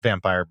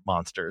vampire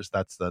monsters.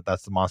 That's the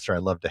monster I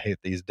love to hate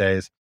these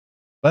days.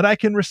 But I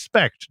can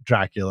respect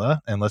Dracula,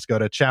 and let's go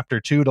to chapter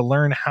 2 to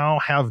learn how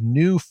have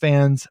new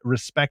fans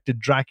respected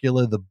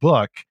Dracula the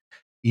book,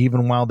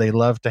 even while they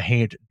love to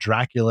hate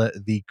Dracula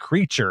the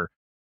creature.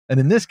 And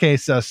in this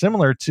case,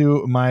 similar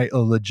to my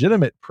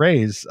legitimate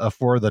praise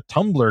for the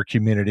Tumblr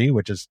community,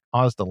 which has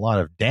caused a lot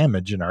of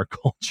damage in our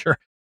culture,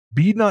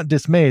 be not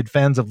dismayed,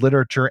 fans of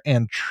literature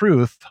and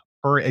truth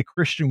per a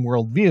Christian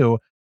worldview.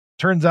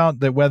 Turns out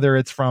that whether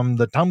it's from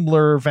the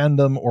Tumblr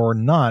fandom or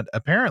not,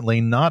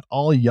 apparently not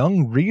all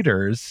young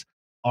readers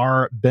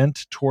are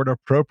bent toward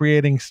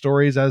appropriating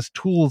stories as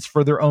tools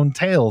for their own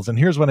tales. And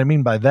here's what I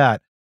mean by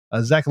that.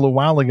 Zach, a little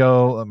while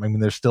ago, I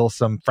mean, there's still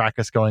some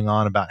fracas going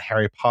on about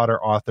Harry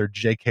Potter author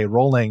J.K.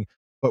 Rowling,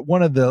 but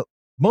one of the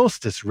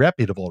most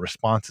disreputable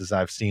responses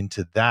I've seen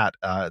to that,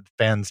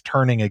 fans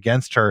turning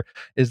against her,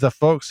 is the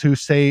folks who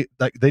say,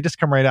 like, they just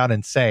come right out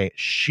and say,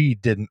 she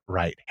didn't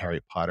write Harry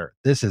Potter.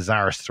 This is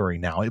our story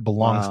now. It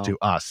belongs to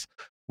us,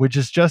 which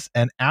is just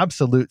an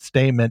absolute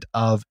statement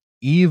of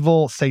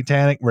evil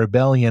satanic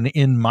rebellion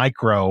in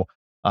micro.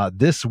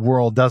 This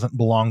world doesn't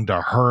belong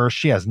to her.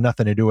 She has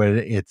nothing to do with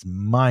it. It's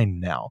mine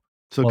now.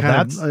 So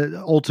kind of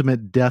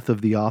ultimate death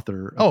of the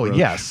author approach. Oh,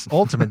 yes.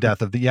 Ultimate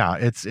death of the,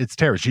 it's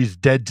terror. She's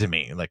dead to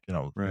me. Like,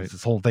 right.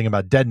 This whole thing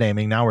about dead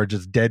naming. Now we're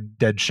just dead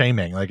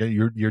shaming. Like,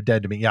 you're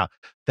dead to me. Yeah,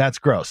 that's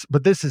gross.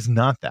 But this is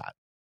not that.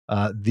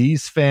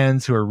 These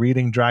fans who are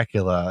reading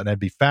Dracula, and it'd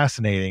be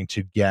fascinating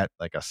to get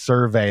like a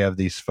survey of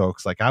these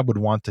folks. Like, I would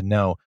want to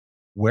know,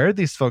 where are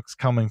these folks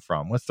coming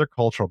from? What's their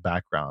cultural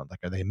background?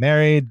 Like, are they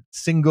married,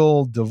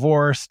 single,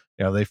 divorced?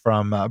 Are they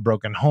from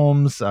broken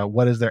homes?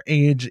 What is their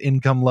age,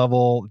 income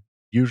level,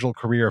 usual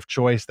career of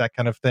choice, that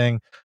kind of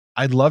thing?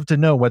 I'd love to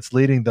know what's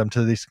leading them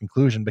to this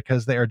conclusion,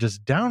 because they are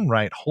just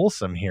downright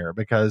wholesome here,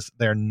 because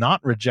they're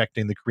not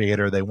rejecting the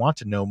creator. They want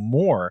to know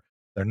more.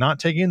 They're not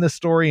taking the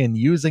story and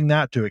using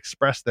that to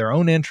express their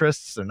own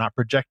interests. They're not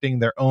projecting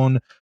their own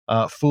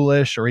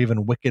foolish or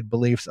even wicked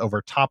beliefs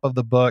over top of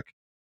the book.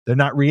 They're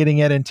not reading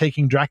it and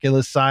taking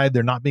Dracula's side.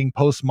 They're not being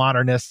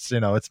postmodernists.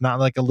 It's not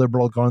like a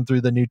liberal going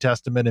through the New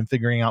Testament and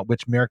figuring out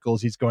which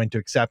miracles he's going to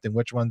accept and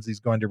which ones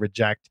he's going to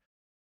reject.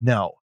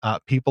 No,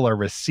 people are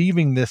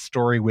receiving this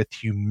story with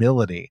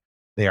humility.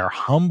 They are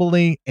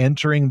humbly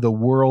entering the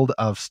world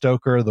of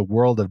Stoker, the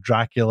world of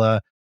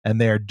Dracula,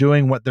 and they are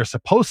doing what they're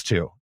supposed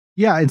to.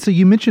 Yeah, and so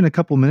you mentioned a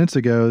couple minutes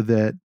ago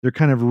that they're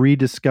kind of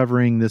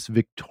rediscovering this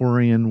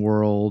Victorian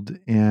world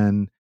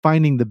and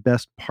finding the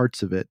best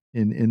parts of it.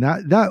 And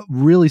that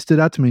really stood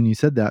out to me when you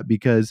said that,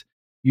 because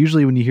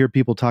usually when you hear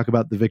people talk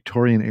about the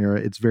Victorian era,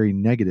 it's very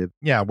negative.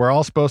 Yeah, we're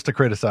all supposed to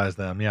criticize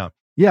them. Yeah.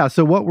 Yeah.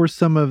 So what were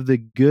some of the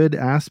good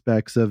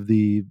aspects of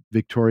the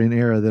Victorian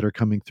era that are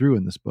coming through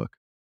in this book?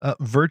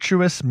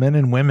 Virtuous men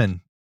and women.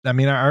 I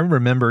mean, I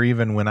remember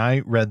even when I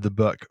read the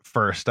book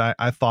first, I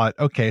thought,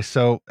 okay,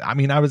 so, I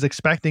mean, I was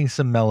expecting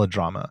some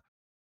melodrama.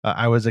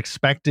 I was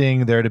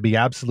expecting there to be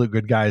absolute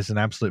good guys and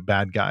absolute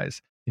bad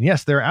guys. And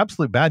yes, there are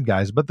absolute bad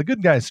guys, but the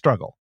good guys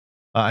struggle.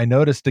 I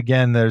noticed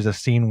again, there's a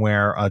scene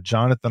where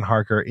Jonathan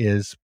Harker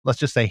is, let's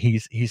just say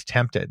he's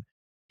tempted.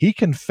 He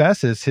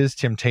confesses his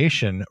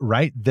temptation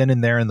right then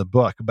and there in the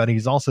book, but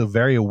he's also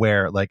very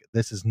aware, like,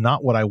 this is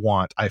not what I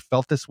want. I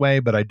felt this way,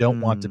 but I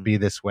don't want to be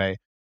this way.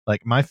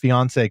 Like, my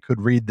fiance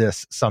could read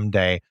this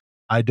someday.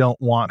 I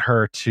don't want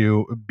her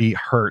to be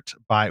hurt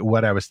by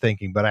what I was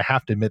thinking, but I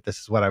have to admit this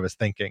is what I was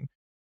thinking.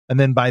 And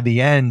then by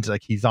the end,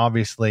 like, he's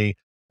obviously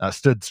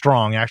stood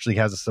strong. Actually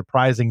has a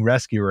surprising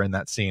rescuer in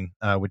that scene,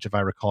 which, if I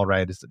recall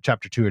right, is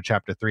chapter 2 or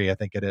chapter 3. I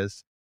think it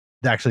is.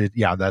 Actually,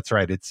 yeah, that's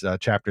right. It's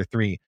chapter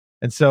 3.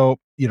 And so,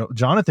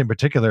 Jonathan in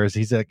particular is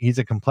he's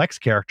a complex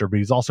character, but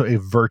he's also a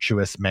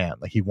virtuous man.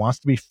 Like, he wants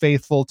to be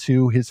faithful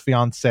to his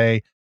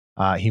fiancee.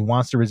 He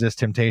wants to resist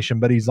temptation,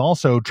 but he's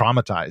also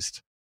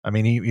traumatized. I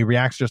mean, he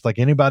reacts just like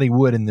anybody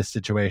would in this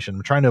situation.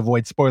 I'm trying to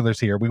avoid spoilers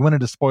here. We went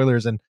into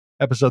spoilers in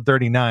episode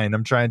 39.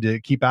 I'm trying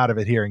to keep out of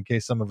it here in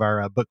case some of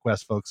our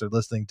BookQuest folks are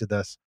listening to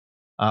this.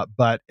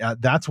 But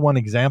that's one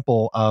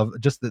example of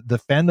just the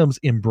fandom's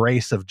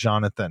embrace of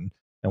Jonathan.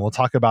 And we'll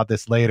talk about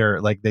this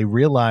later. Like, they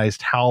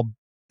realized how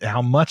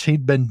much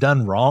he'd been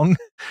done wrong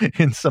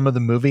in some of the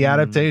movie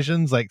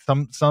adaptations. Like,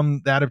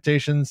 some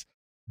adaptations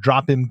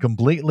drop him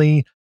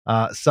completely.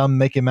 Some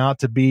make him out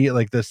to be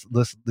like this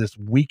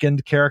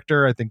weakened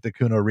character. I think the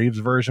Keanu Reeves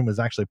version was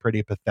actually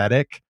pretty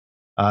pathetic.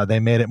 They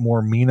made it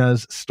more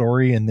Mina's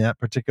story in that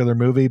particular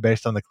movie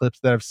based on the clips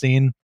that I've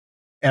seen.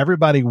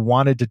 Everybody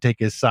wanted to take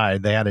his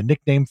side. They had a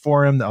nickname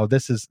for him. Oh,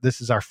 this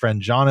is our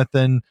friend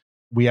Jonathan.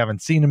 We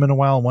haven't seen him in a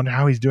while. Wonder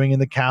how he's doing in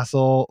the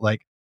castle.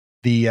 Like,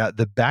 the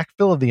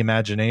backfill of the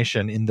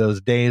imagination in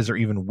those days or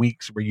even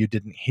weeks where you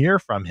didn't hear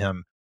from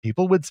him,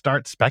 people would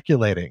start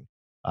speculating.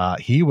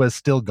 He was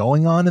still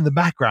going on in the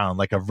background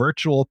like a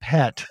virtual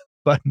pet,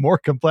 but more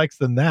complex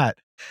than that.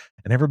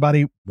 And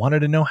everybody wanted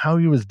to know how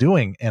he was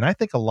doing. And I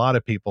think a lot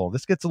of people,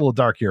 this gets a little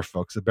dark here,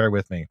 folks, so bear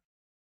with me.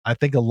 I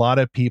think a lot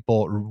of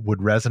people would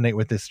resonate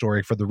with this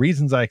story for the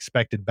reasons I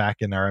expected back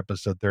in our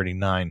episode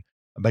 39,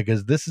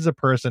 because this is a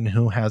person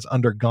who has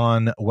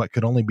undergone what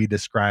could only be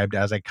described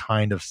as a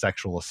kind of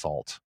sexual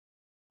assault.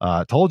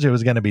 Told you it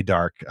was going to be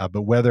dark,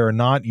 but whether or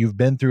not you've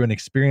been through an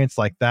experience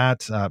like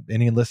that,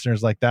 any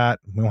listeners like that,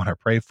 we want to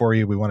pray for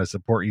you. We want to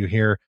support you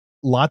here.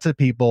 Lots of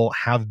people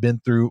have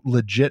been through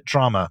legit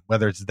trauma,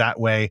 whether it's that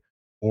way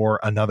or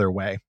another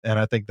way. And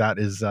I think that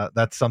is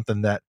that's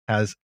something that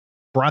has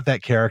brought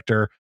that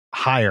character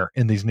higher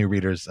in these new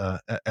readers'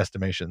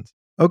 estimations.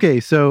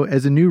 Okay, so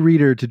as a new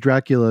reader to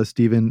Dracula,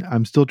 Stephen,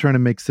 I'm still trying to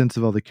make sense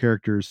of all the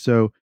characters.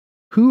 So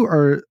who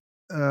are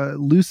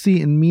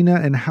Lucy and Mina,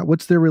 and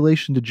what's their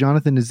relation to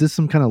Jonathan? Is this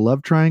some kind of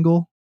love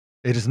triangle?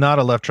 It is not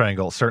a love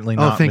triangle, certainly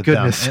not. Oh, thank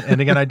goodness. And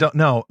again, I don't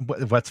know.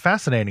 What's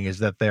fascinating is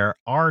that there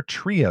are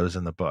trios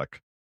in the book.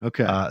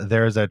 Okay.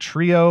 There's a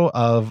trio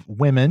of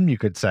women, you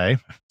could say,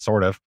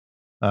 sort of.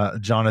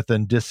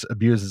 Jonathan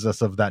disabuses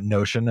us of that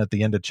notion at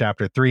the end of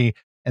chapter 3.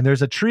 And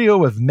there's a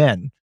trio of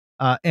men.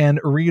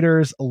 And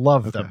readers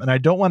love them. And I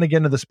don't want to get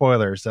into the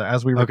spoilers.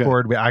 As we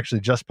record, we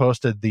actually just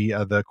posted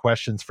the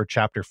questions for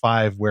chapter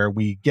 5, where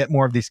we get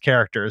more of these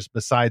characters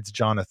besides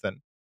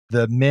Jonathan.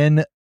 The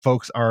men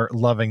folks are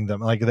loving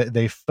them. Like,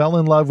 they fell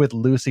in love with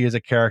Lucy as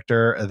a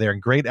character. They're in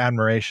great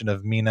admiration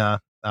of Mina.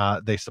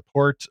 They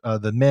support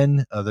the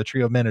men, the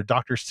trio of men of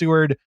Dr.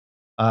 Seward.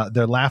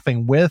 They're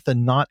laughing with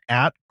and not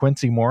at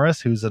Quincy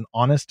Morris, who's an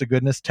honest to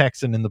goodness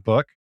Texan in the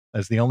book,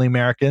 as the only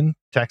American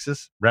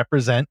Texas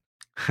represent.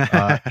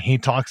 He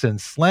talks in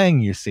slang,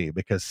 you see,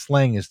 because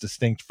slang is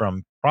distinct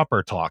from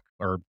proper talk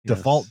or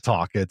default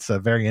talk. It's a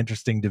very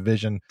interesting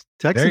division.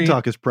 Texan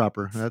talk is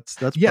proper. That's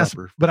yes,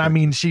 proper. But I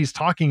mean, she's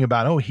talking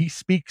about, he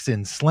speaks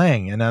in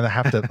slang, and I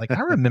have to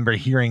I remember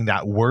hearing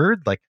that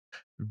word. Like,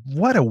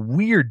 what a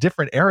weird,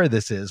 different era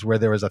this is, where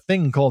there was a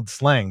thing called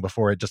slang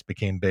before it just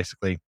became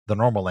basically the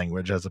normal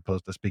language as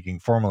opposed to speaking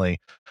formally.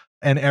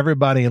 And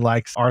everybody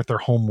likes Arthur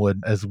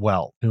Holmwood as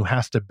well, who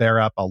has to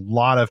bear up a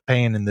lot of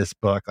pain in this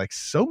book. Like,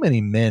 so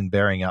many men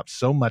bearing up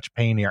so much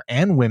pain here,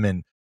 and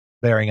women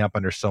bearing up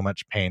under so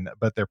much pain,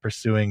 but they're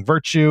pursuing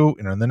virtue,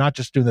 and they're not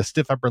just doing the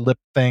stiff upper lip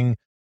thing.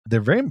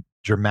 They're very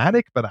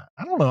dramatic, but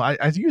I don't know.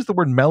 I used the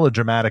word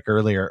melodramatic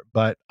earlier,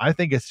 but I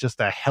think it's just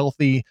a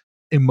healthy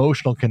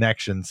emotional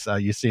connections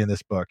you see in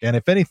this book. And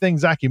if anything,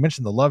 Zach, you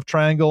mentioned the love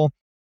triangle.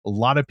 A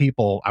lot of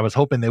people, I was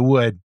hoping they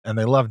would, and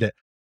they loved it.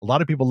 A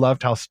lot of people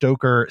loved how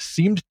Stoker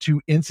seemed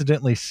to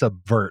incidentally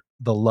subvert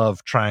the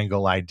love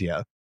triangle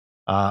idea.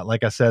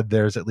 Like I said,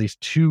 there's at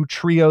least 2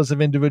 trios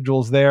of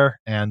individuals there,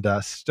 and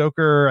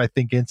Stoker, I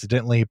think,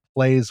 incidentally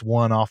plays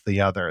one off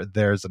the other.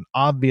 There's an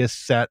obvious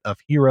set of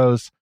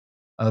heroes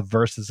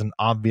versus an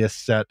obvious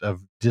set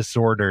of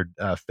disordered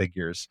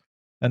figures.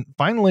 And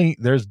finally,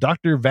 there's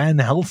Dr. Van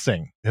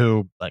Helsing,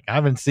 who, I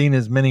haven't seen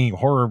as many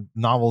horror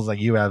novels like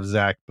you have,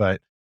 Zach,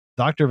 but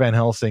Dr. Van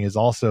Helsing is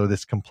also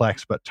this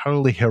complex but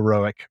totally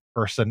heroic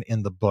person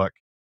in the book.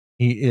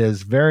 He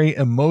is very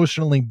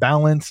emotionally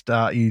balanced.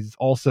 He's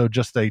also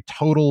just a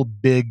total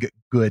big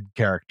good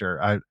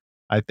character.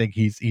 I think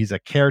he's a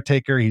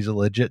caretaker, he's a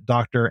legit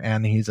doctor,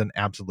 and he's an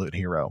absolute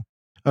hero.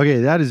 Okay,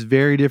 that is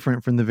very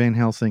different from the Van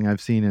Helsing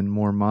I've seen in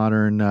more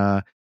modern,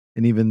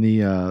 and even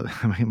the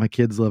my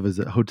kids love is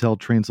it Hotel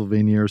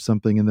Transylvania or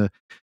something, and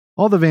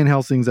all the Van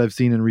Helsings I've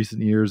seen in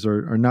recent years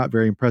are not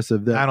very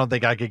impressive. I don't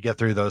think I could get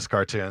through those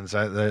cartoons.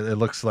 It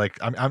looks like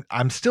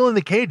I'm still in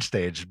the Cage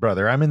stage,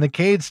 brother. I'm in the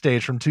Cage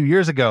stage from 2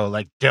 years ago.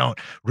 Like, don't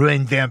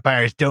ruin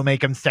vampires, don't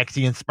make them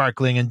sexy and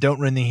sparkling, and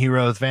don't ruin the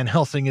heroes. Van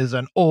Helsing is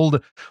an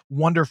old,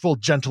 wonderful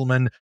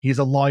gentleman. He's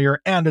a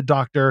lawyer and a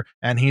doctor,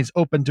 and he's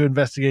open to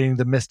investigating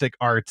the mystic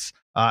arts.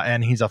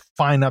 And he's a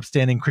fine,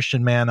 upstanding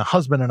Christian man, a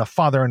husband and a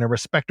father, and a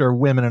respecter of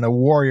women, and a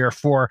warrior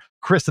for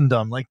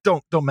Christendom. Like,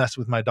 don't mess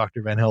with my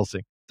Dr. Van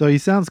Helsing. So he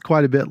sounds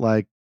quite a bit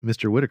like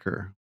Mr.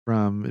 Whitaker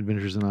from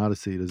Adventures in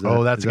Odyssey. That's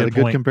is that a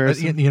good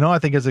comparison? I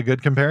think it's a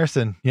good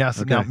comparison.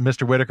 Yes. Okay. Now,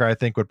 Mr. Whitaker, I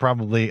think, would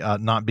probably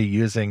not be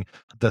using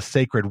the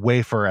sacred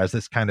wafer as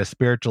this kind of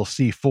spiritual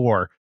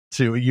C4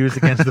 to use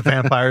against the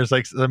vampires.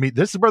 Like, I mean,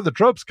 this is where the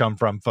tropes come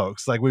from,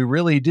 folks. Like, we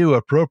really do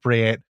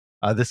appropriate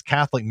this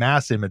Catholic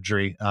Mass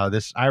imagery.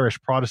 This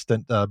Irish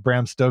Protestant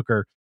Bram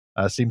Stoker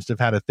seems to have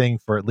had a thing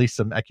for at least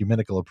some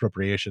ecumenical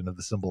appropriation of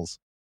the symbols.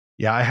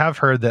 Yeah, I have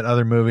heard that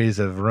other movies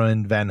have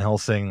ruined Van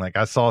Helsing. Like,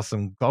 I saw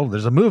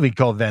there's a movie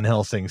called Van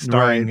Helsing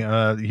starring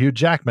Hugh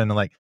Jackman. And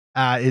like,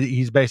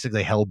 he's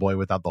basically Hellboy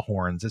without the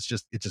horns. It's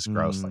just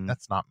gross. Like,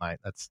 that's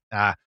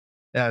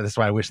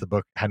why I wish the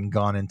book hadn't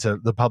gone into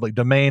the public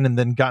domain and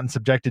then gotten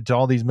subjected to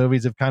all these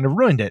movies have kind of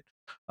ruined it.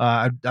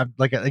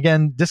 Like,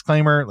 again,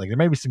 disclaimer, like, there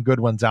may be some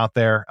good ones out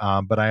there,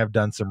 but I have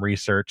done some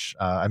research.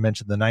 I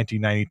mentioned the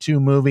 1992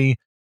 movie.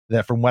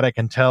 That, from what I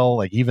can tell,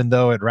 like, even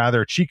though it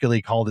rather cheekily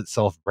called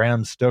itself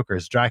Bram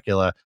Stoker's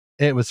Dracula,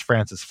 it was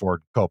Francis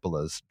Ford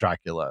Coppola's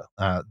Dracula.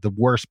 The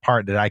worst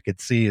part that I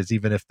could see is,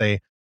 even if they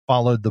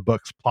followed the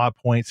book's plot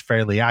points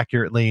fairly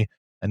accurately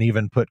and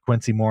even put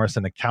Quincy Morris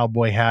in a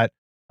cowboy hat,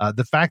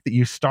 the fact that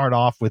you start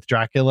off with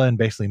Dracula and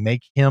basically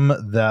make him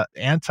the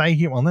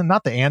anti-hero, well,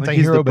 not the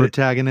anti-hero, like, he's the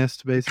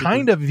protagonist, basically.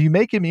 Kind of, if you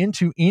make him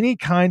into any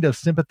kind of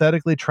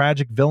sympathetically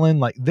tragic villain,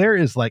 like, there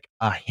is like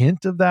a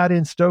hint of that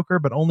in Stoker,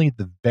 but only at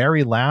the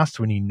very last,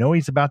 when you know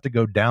he's about to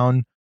go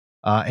down,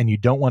 and you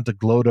don't want to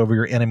gloat over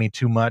your enemy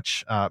too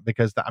much,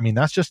 because, I mean,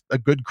 that's just a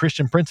good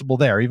Christian principle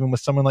there. Even with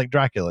someone like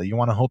Dracula, you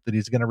want to hope that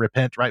he's going to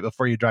repent right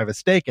before you drive a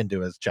stake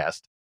into his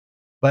chest.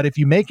 But if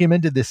you make him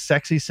into this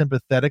sexy,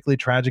 sympathetically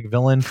tragic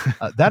villain,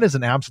 that is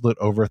an absolute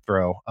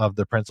overthrow of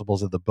the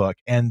principles of the book.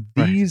 And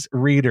these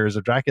readers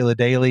of Dracula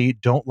Daily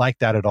don't like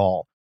that at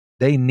all.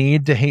 They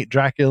need to hate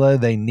Dracula.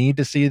 They need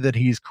to see that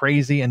he's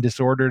crazy and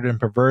disordered and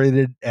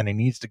perverted and he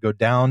needs to go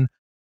down.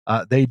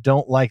 They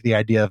don't like the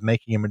idea of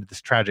making him into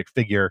this tragic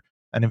figure.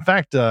 And in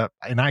fact,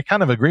 and I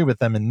kind of agree with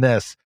them in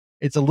this,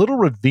 it's a little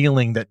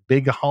revealing that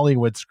big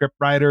Hollywood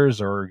scriptwriters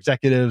or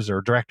executives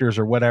or directors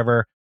or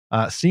whatever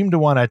seem to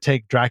want to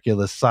take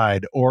Dracula's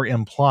side or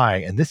imply,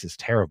 and this is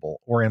terrible,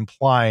 or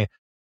imply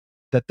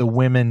that the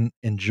women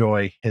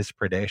enjoy his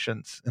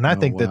predations. And I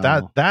think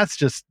that's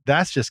just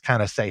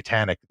kind of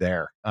satanic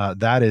there.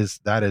 That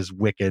is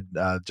wicked.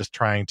 Just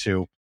trying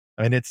to,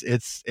 I mean,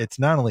 it's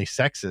not only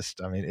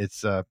sexist. I mean,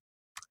 it's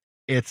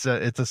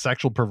a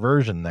sexual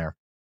perversion there.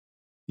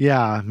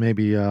 Yeah,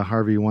 maybe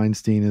Harvey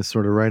Weinstein is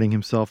sort of writing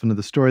himself into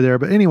the story there.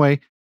 But anyway,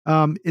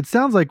 it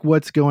sounds like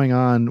what's going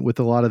on with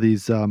a lot of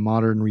these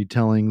modern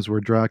retellings where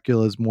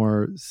Dracula is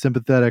more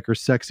sympathetic or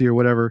sexy or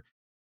whatever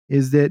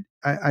is that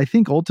I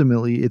think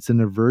ultimately it's an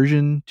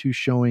aversion to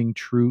showing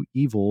true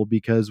evil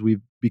because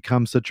we've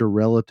become such a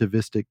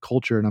relativistic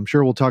culture. And I'm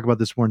sure we'll talk about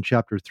this more in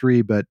chapter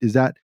 3, but does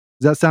that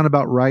sound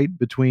about right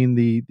between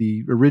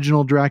the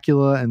original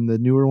Dracula and the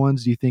newer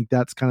ones? Do you think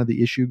that's kind of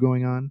the issue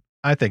going on?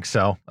 I think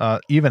so.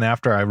 Even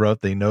after I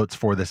wrote the notes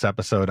for this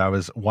episode, I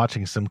was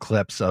watching some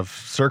clips of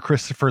Sir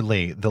Christopher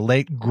Lee, the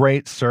late,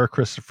 great Sir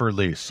Christopher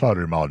Lee,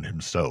 Saruman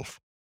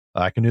himself.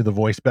 I can do the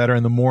voice better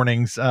in the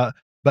mornings,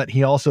 but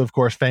he also, of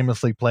course,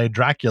 famously played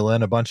Dracula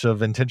in a bunch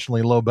of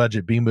intentionally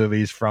low-budget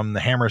B-movies from the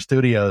Hammer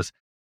Studios.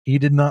 He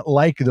did not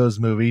like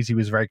those movies. He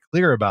was very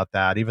clear about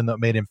that, even though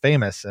it made him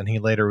famous, and he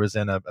later was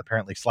in a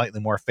apparently slightly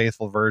more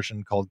faithful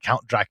version called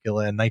Count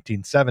Dracula in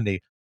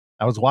 1970.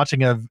 I was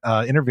watching an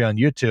interview on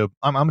YouTube.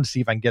 I'm going to see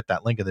if I can get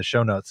that link in the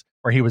show notes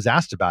where he was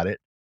asked about it.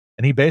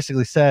 And he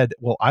basically said,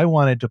 well, I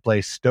wanted to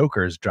play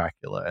Stoker's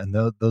Dracula. And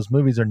those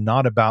movies are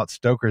not about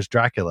Stoker's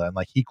Dracula. And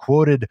like, he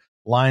quoted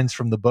lines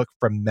from the book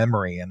from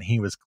memory. And he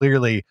was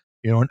clearly,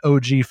 an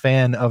OG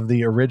fan of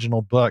the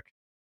original book.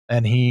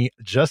 And he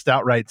just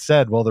outright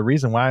said, well, the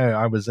reason why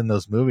I was in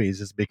those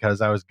movies is because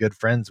I was good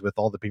friends with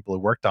all the people who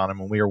worked on them.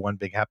 And we were one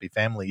big happy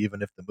family,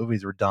 even if the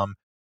movies were dumb.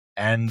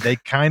 And they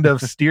kind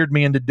of steered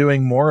me into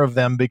doing more of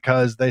them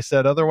because they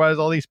said, otherwise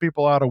all these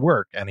people are out of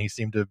work. And he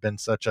seemed to have been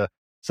such a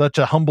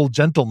humble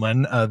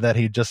gentleman that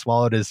he just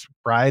swallowed his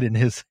pride and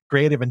his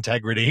creative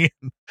integrity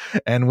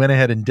and went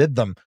ahead and did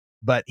them.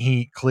 But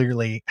he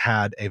clearly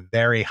had a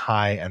very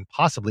high and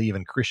possibly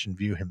even Christian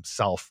view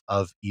himself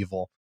of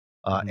evil,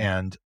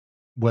 and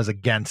was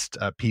against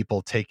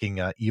people taking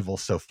evil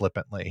so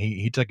flippantly.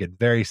 He took it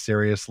very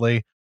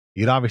seriously.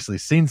 He'd obviously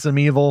seen some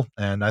evil,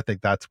 and I think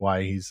that's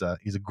why he's a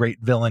great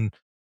villain,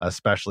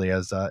 especially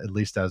as at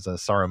least as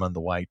Saruman the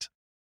White.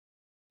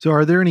 So,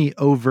 are there any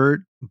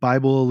overt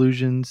Bible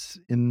allusions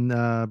in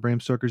Bram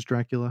Stoker's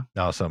Dracula?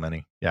 Oh, so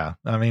many. Yeah.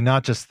 I mean,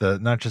 not just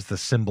the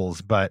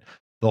symbols, but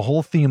the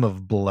whole theme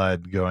of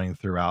blood going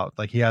throughout.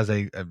 Like he has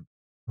a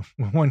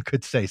one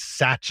could say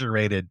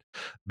saturated,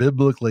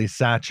 biblically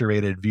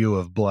saturated view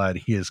of blood.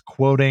 He is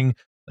quoting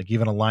like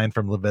even a line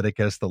from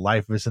Leviticus, the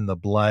life is in the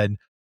blood.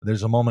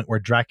 There's a moment where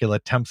Dracula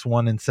tempts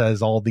one and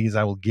says, all these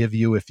I will give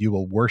you if you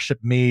will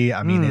worship me.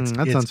 I mean, it's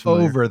That it's sounds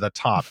familiar. over the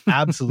top,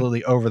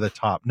 absolutely over the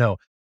top. No,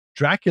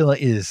 Dracula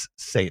is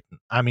Satan.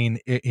 I mean,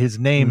 his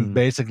name Hmm.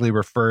 basically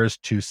refers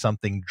to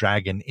something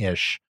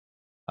dragon-ish.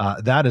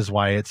 That is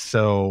why it's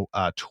so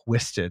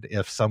twisted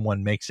if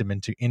someone makes him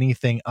into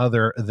anything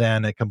other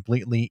than a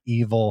completely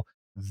evil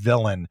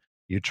villain.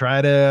 You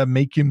try to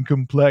make him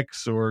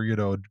complex or,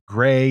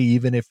 gray,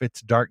 even if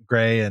it's dark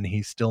gray and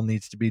he still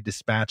needs to be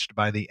dispatched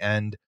by the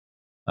end,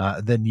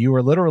 then you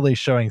are literally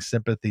showing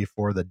sympathy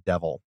for the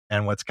devil.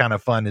 And what's kind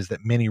of fun is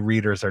that many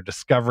readers are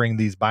discovering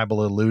these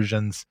Bible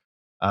allusions.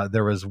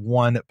 There was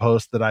one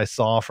post that I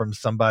saw from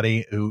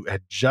somebody who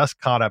had just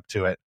caught up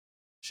to it.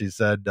 She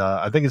said,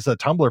 I think it's a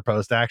Tumblr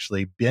post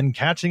actually, been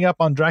catching up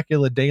on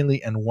Dracula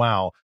daily, and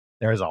wow,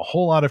 there's a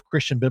whole lot of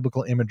Christian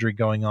biblical imagery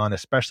going on,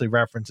 especially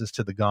references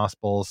to the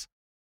Gospels.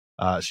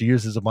 She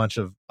uses a bunch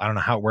of, I don't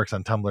know how it works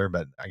on Tumblr,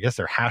 but I guess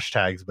they're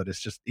hashtags, but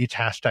it's just each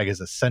hashtag is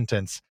a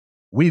sentence.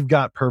 We've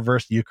got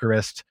perverse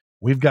Eucharist.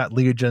 We've got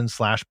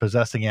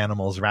legion/possessing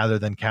animals rather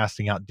than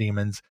casting out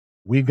demons.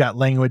 We've got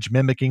language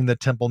mimicking the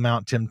Temple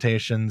Mount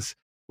temptations.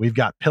 We've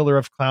got pillar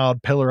of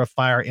cloud, pillar of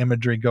fire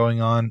imagery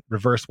going on,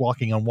 reverse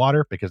walking on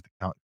water because the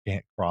count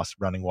can't cross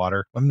running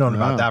water. I've known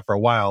about Oh, that for a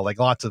while. Like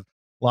lots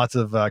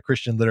of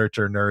Christian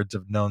literature nerds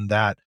have known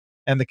that.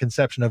 And the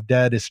conception of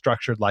dead is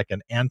structured like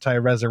an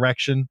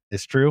anti-resurrection.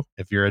 Is true.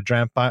 If you're a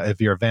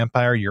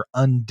vampire, you're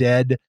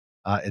undead.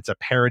 It's a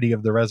parody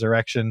of the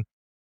resurrection.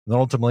 And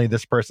ultimately,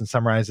 this person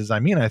summarizes, I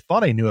mean, I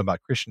thought I knew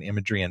about Christian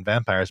imagery and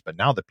vampires, but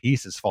now the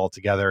pieces fall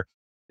together.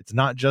 It's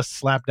not just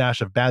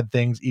slapdash of bad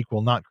things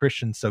equal not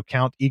Christian, so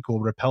count equal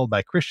repelled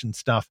by Christian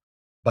stuff.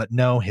 But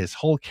no, his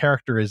whole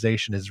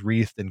characterization is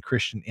wreathed in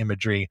Christian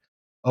imagery.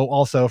 Oh,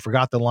 also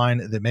forgot the line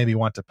that made me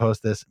want to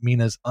post this.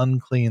 Mina's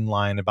unclean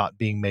line about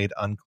being made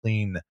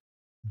unclean.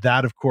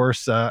 That, of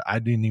course, I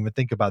didn't even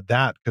think about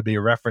that. Could be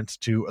a reference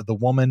to the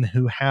woman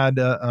who had,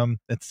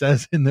 it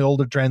says in the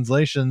older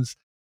translations,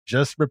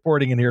 just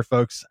reporting in here,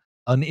 folks,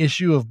 an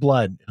issue of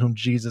blood whom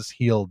Jesus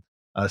healed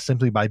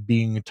simply by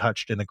being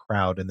touched in a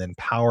crowd, and then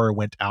power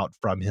went out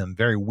from him.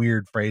 Very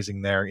weird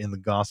phrasing there in the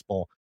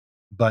gospel.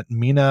 But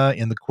Mina,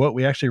 in the quote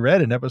we actually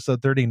read in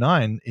episode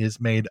 39, is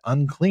made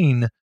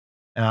unclean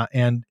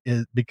and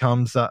it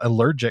becomes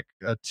allergic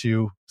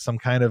to some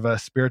kind of a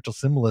spiritual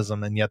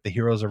symbolism. And yet the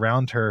heroes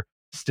around her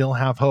still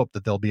have hope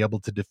that they'll be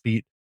able to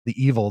defeat the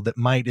evil that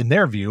might, in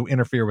their view,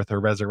 interfere with her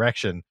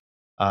resurrection.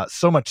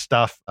 So much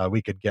stuff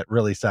we could get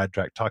really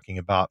sidetracked talking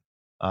about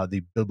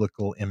the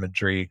biblical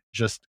imagery,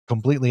 just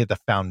completely at the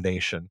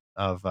foundation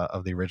of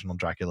the original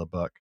Dracula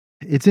book.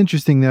 it's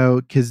interesting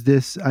though,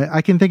 because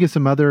I can think of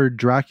some other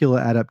Dracula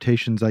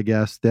adaptations, I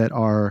guess,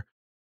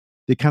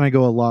 they kind of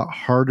go a lot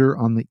harder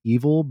on the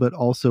evil, but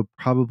also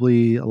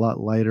probably a lot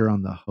lighter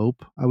on the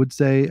hope, I would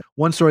say.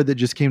 One story that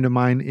just came to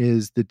mind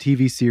is the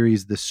TV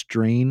series The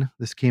Strain.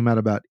 This came out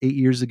about 8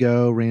 years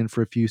ago, ran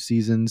for a few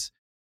seasons.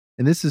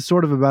 And this is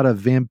sort of about a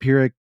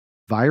vampiric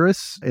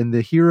virus. And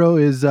the hero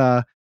is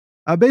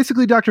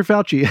basically Dr.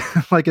 Fauci,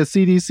 like a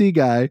CDC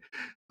guy.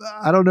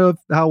 I don't know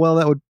how well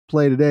that would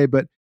play today,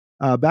 but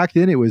back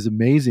then it was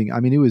amazing. I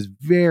mean, it was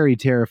very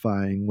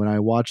terrifying when I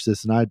watched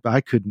this, and I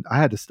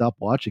had to stop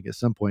watching at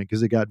some point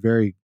because it got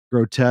very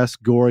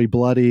grotesque, gory,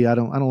 bloody. I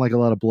don't like a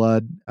lot of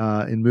blood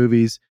in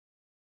movies.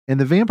 And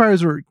the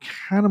vampires were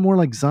kind of more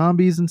like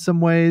zombies in some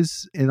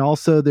ways, and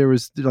also there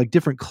was like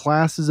different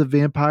classes of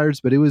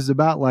vampires, but it was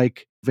about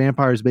like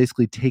vampires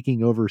basically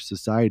taking over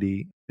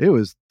society. It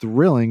was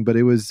thrilling, but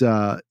it was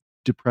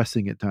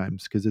depressing at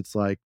times because it's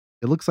like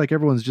it looks like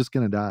everyone's just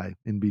going to die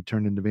and be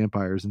turned into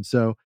vampires. And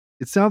so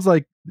it sounds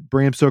like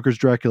Bram Stoker's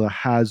Dracula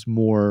has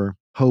more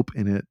hope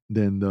in it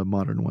than the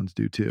modern ones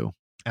do too.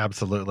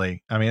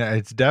 Absolutely. I mean,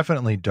 it's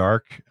definitely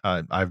dark.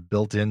 I've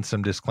built in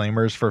some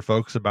disclaimers for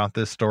folks about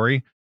this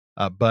story,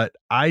 but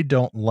I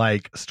don't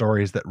like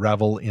stories that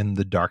revel in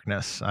the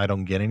darkness. I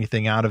don't get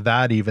anything out of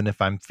that, even if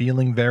I'm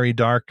feeling very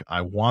dark. I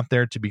want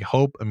there to be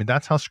hope. I mean,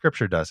 that's how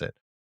scripture does it.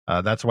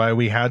 That's why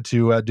we had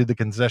to do the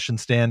concession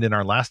stand in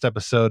our last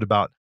episode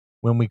about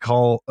when we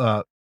call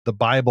the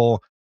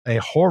Bible a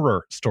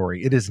horror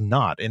story. It is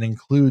not. It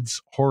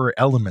includes horror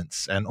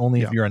elements, and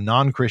only if Yeah, you're a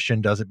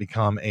non-Christian does it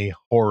become a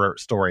horror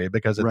story,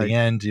 because at the right.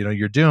 end,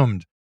 you're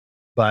doomed.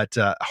 But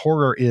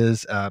horror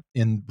is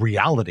in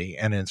reality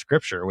and in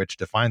scripture, which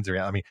defines the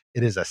reality. I mean,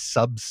 it is a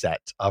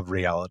subset of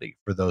reality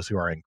for those who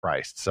are in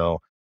Christ. So,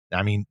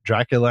 I mean,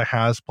 Dracula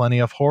has plenty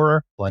of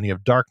horror, plenty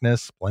of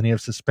darkness, plenty of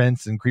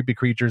suspense and creepy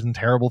creatures and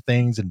terrible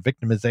things and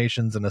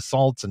victimizations and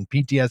assaults and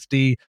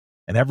PTSD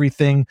and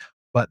everything.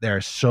 But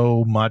there's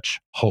so much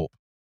hope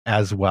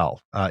as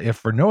well. If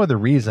for no other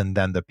reason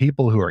than the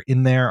people who are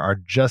in there are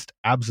just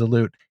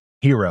absolute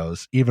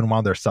heroes, even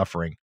while they're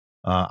suffering.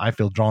 I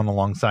feel drawn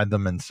alongside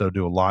them, and so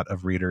do a lot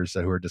of readers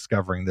who are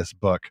discovering this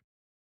book.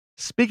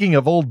 Speaking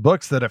of old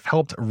books that have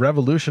helped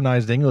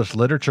revolutionize English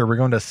literature, we're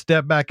going to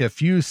step back a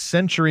few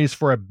centuries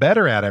for a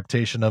better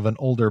adaptation of an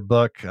older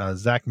book.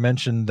 Zach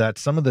mentioned that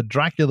some of the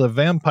Dracula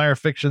vampire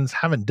fictions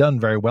haven't done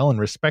very well in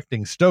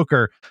respecting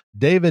Stoker.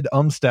 David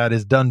Umstattd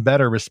has done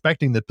better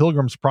respecting The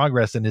Pilgrim's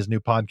Progress in his new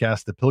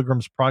podcast, The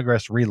Pilgrim's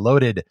Progress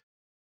Reloaded.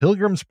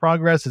 Pilgrim's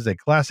Progress is a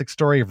classic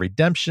story of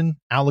redemption,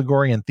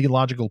 allegory, and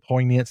theological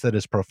poignance that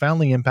has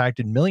profoundly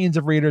impacted millions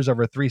of readers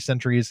over 3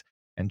 centuries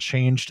and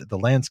changed the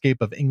landscape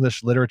of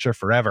English literature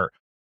forever.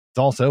 It's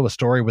also a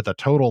story with a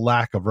total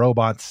lack of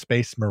robots,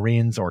 space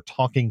marines, or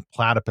talking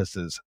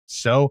platypuses.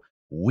 So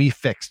we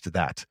fixed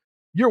that.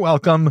 You're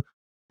welcome.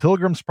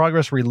 Pilgrim's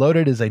Progress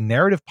Reloaded is a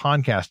narrative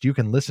podcast you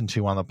can listen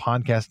to on the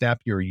podcast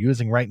app you're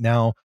using right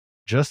now.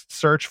 Just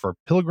search for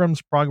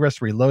Pilgrim's Progress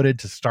Reloaded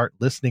to start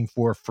listening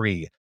for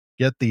free.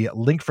 Get the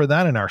link for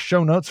that in our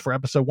show notes for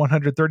episode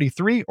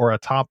 133 or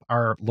atop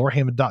our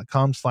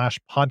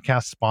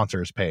lorehaven.com/podcast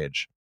sponsors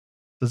page.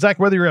 So Zach,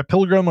 whether you're a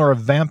pilgrim or a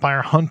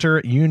vampire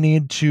hunter, you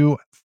need to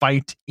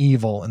fight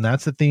evil. And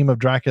that's the theme of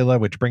Dracula,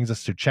 which brings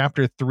us to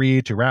chapter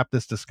 3 to wrap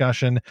this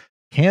discussion.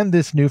 Can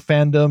this new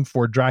fandom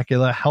for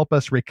Dracula help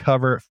us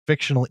recover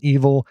fictional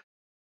evil?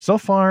 So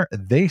far,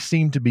 they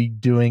seem to be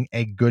doing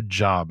a good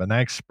job. And I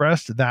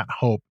expressed that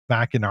hope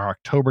back in our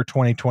October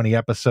 2020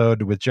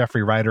 episode with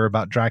Jeffrey Ryder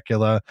about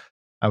Dracula.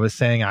 I was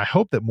saying, I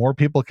hope that more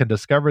people can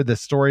discover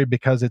this story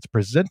because it's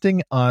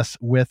presenting us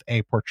with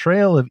a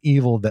portrayal of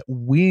evil that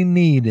we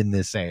need in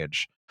this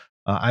age.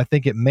 I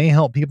think it may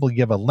help people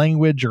give a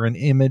language or an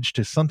image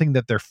to something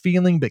that they're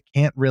feeling but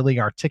can't really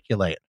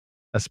articulate,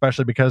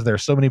 especially because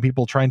there's so many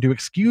people trying to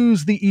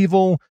excuse the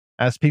evil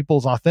as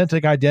people's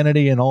authentic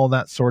identity and all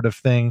that sort of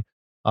thing.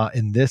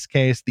 In this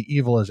case, the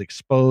evil is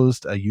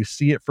exposed. You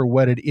see it for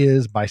what it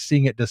is by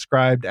seeing it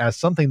described as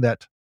something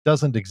that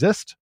doesn't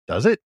exist,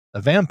 does it?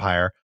 A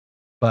vampire.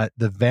 But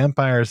the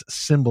vampire's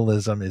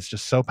symbolism is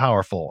just so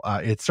powerful.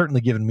 It's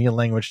certainly given me a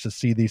language to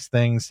see these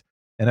things,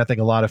 and I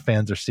think a lot of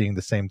fans are seeing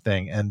the same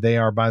thing. And they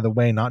are, by the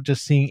way, not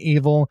just seeing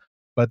evil,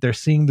 but they're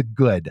seeing the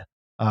good.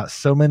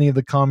 So many of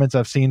the comments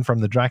I've seen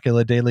from the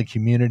Dracula Daily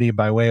community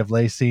by way of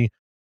Lacey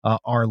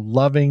are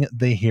loving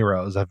the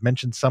heroes. I've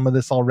mentioned some of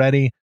this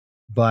already,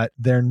 but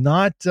they're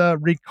not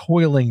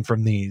recoiling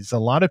from these. A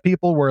lot of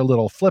people were a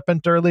little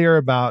flippant earlier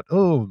about,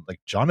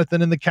 like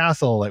Jonathan in the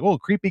castle, like,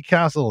 creepy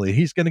castle,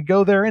 he's going to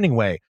go there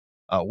anyway.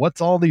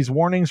 What's all these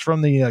warnings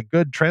from the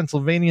good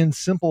Transylvanian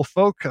simple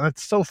folk?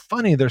 That's so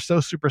funny. They're so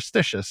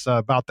superstitious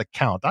about the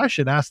Count. I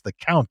should ask the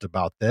Count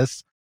about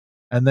this.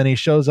 And then he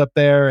shows up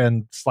there,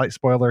 and slight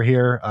spoiler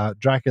here,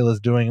 Dracula's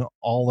doing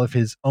all of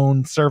his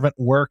own servant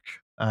work,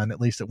 and at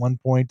least at one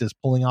point is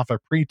pulling off a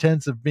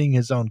pretense of being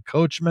his own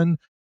coachman.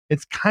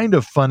 It's kind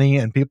of funny,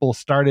 and people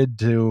started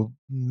to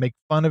make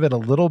fun of it a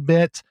little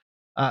bit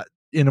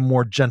in a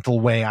more gentle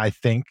way, I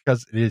think,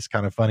 because it is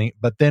kind of funny.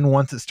 But then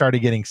once it started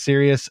getting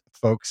serious,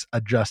 folks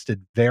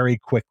adjusted very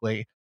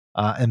quickly,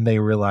 and they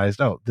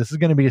realized, this is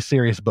going to be a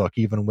serious book,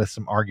 even with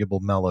some arguable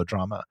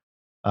melodrama.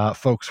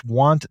 Folks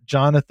want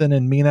Jonathan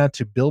and Mina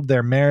to build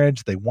their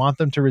marriage. They want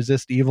them to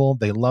resist evil.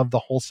 They love the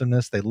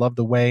wholesomeness. They love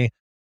the way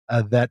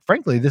that,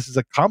 frankly, this is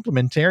a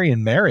complementarian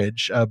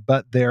marriage,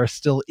 but they are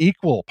still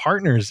equal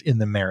partners in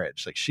the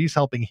marriage. Like, she's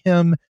helping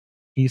him,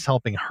 he's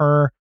helping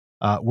her.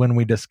 When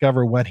we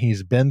discover what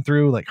he's been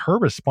through, like, her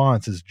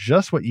response is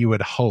just what you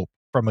would hope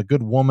from a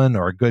good woman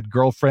or a good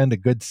girlfriend, a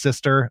good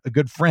sister, a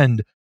good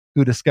friend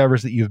who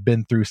discovers that you've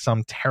been through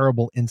some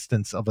terrible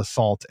instance of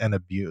assault and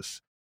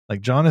abuse.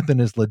 Like, Jonathan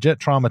is legit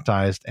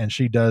traumatized, and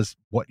she does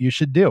what you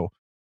should do,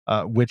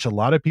 which a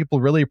lot of people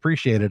really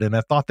appreciated, and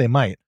I thought they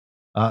might.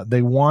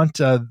 They want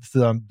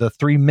the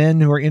 3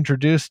 men who are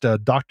introduced,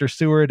 Dr.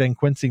 Seward and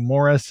Quincy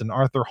Morris and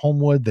Arthur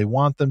Holmwood. They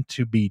want them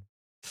to be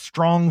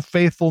strong,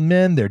 faithful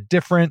men. They're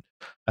different.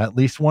 At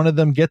least one of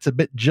them gets a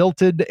bit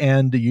jilted,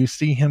 and you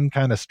see him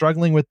kind of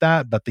struggling with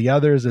that, but the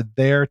others are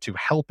there to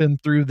help him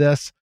through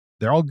this.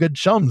 They're all good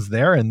chums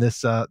there in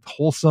this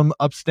wholesome,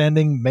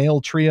 upstanding male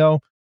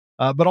trio,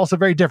 but also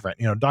very different.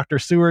 Dr.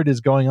 Seward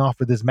is going off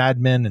with his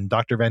madmen, and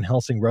Dr. Van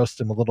Helsing roasts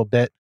him a little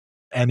bit,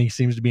 and he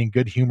seems to be in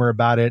good humor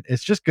about it.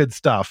 It's just good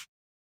stuff.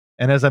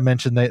 And as I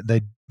mentioned,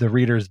 the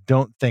readers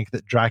don't think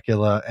that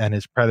Dracula and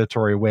his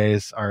predatory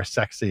ways are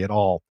sexy at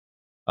all.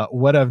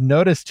 What I've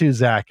noticed too,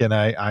 Zach, and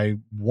I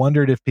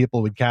wondered if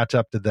people would catch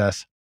up to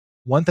this,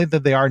 one thing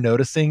that they are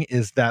noticing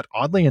is that,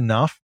 oddly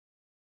enough,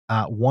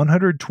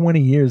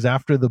 120 years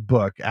after the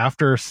book,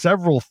 after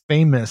several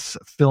famous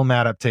film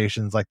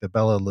adaptations like the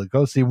Bela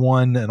Lugosi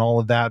one and all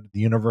of that, the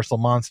Universal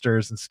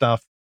Monsters and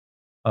stuff,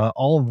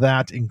 all of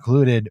that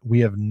included, we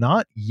have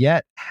not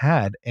yet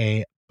had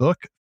a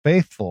book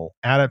faithful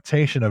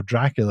adaptation of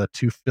Dracula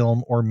to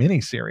film or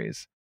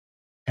miniseries.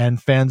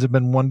 And fans have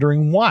been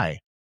wondering why.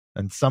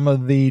 And some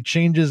of the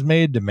changes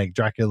made to make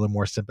Dracula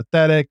more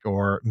sympathetic,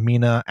 or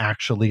Mina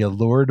actually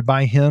allured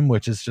by him,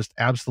 which is just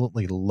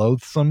absolutely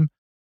loathsome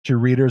to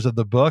readers of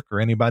the book or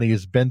anybody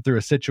who's been through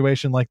a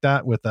situation like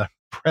that with a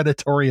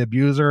predatory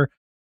abuser.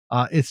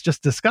 it's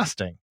just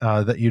disgusting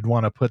that you'd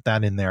want to put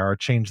that in there or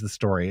change the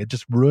story. It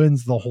just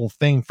ruins the whole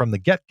thing from the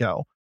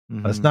get-go.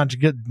 It's not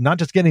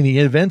just getting the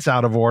events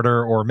out of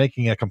order or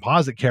making a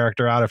composite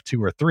character out of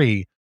 2 or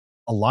 3.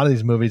 A lot of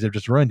these movies have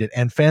just ruined it,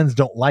 and fans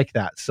don't like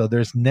that. So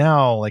there's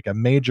now like a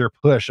major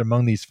push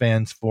among these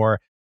fans for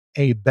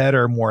a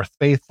better, more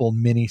faithful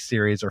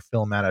miniseries or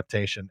film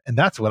adaptation. And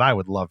that's what I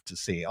would love to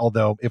see.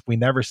 Although if we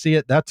never see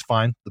it, that's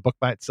fine. The book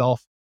by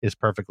itself is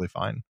perfectly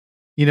fine.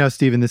 You know,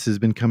 Stephen, this has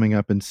been coming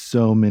up in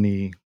so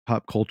many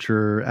pop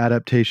culture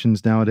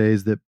adaptations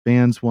nowadays that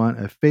fans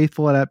want a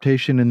faithful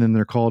adaptation, and then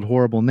they're called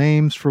horrible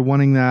names for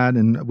wanting that.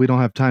 And we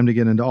don't have time to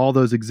get into all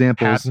those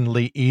examples.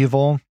 Patently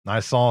evil. I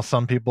saw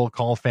some people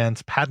call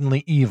fans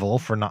patently evil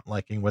for not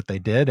liking what they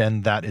did,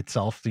 and that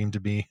itself seemed to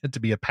be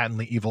a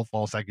patently evil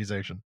false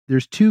accusation.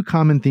 There's 2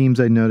 common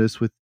themes I notice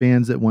with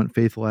fans that want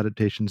faithful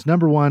adaptations.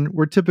 Number one,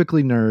 we're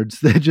typically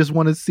nerds that just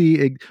want to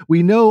see,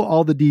 we know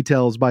all the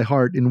details by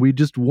heart, and we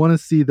just want to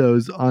see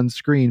those on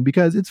screen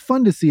because it's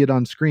fun to see it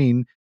on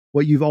screen,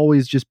 what you've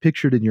always just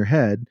pictured in your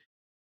head.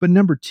 But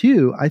number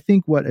 2, I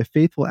think what a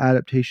faithful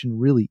adaptation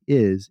really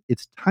is,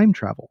 it's time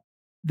travel.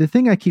 The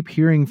thing I keep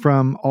hearing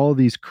from all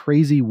these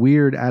crazy,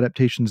 weird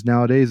adaptations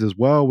nowadays is,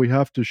 well, we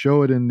have to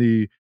show it in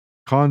the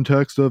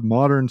context of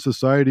modern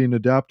society and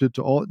adapt it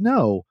to all.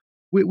 No,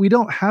 we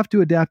don't have to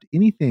adapt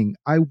anything.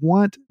 I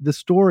want the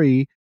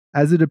story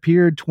as it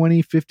appeared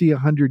 20, 50,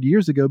 100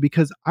 years ago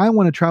because I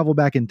want to travel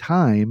back in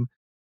time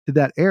to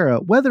that era,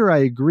 whether I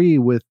agree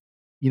with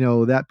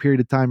that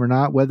period of time or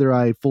not, whether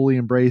I fully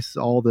embrace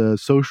all the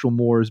social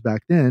mores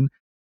back then,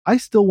 I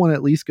still want to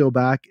at least go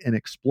back and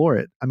explore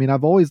it. I mean,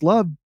 I've always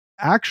loved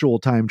actual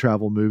time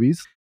travel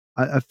movies.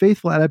 A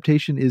faithful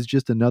adaptation is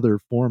just another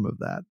form of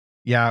that.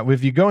 Yeah,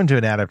 if you go into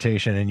an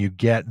adaptation and you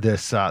get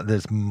this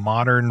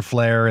modern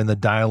flair in the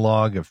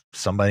dialogue of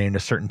somebody in a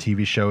certain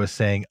TV show is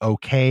saying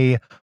okay,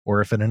 or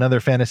if in another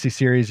fantasy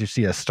series you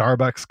see a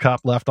Starbucks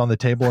cup left on the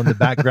table in the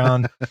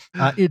background,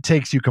 it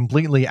takes you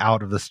completely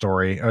out of the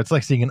story. Or it's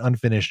like seeing an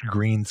unfinished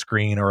green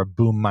screen or a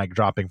boom mic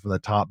dropping from the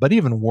top. But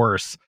even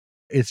worse,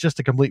 it's just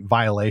a complete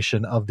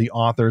violation of the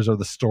author's or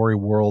the story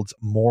world's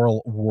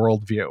moral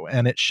worldview.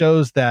 And it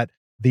shows that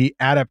the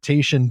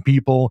adaptation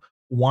people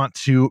want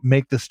to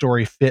make the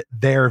story fit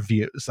their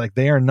views. Like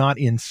they are not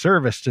in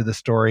service to the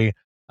story.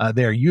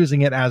 They are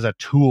using it as a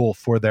tool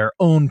for their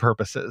own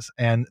purposes.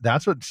 And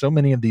that's what so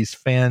many of these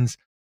fans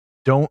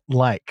don't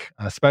like,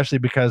 especially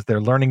because they're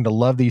learning to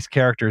love these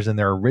characters in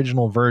their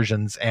original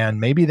versions.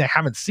 And maybe they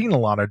haven't seen a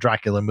lot of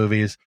Dracula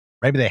movies.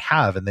 Maybe they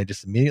have, and they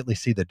just immediately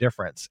see the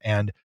difference.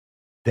 And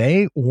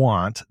they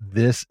want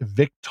this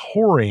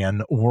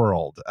Victorian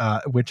world,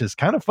 which is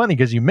kind of funny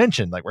because you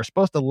mentioned like we're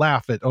supposed to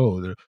laugh at,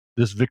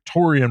 this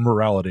Victorian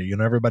morality,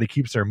 everybody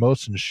keeps their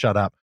emotions shut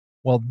up.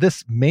 Well,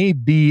 this may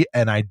be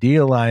an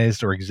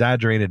idealized or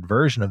exaggerated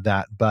version of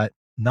that, but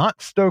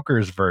not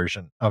Stoker's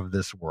version of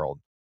this world,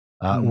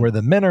 where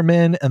the men are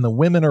men and the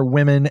women are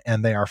women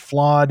and they are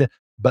flawed,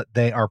 but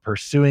they are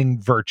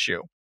pursuing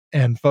virtue.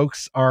 And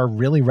folks are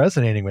really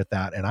resonating with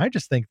that. And I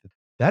just think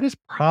that is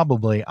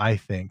probably, I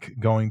think,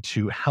 going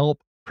to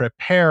help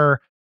prepare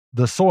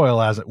the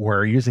soil, as it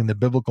were, using the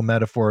biblical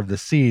metaphor of the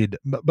seed.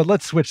 But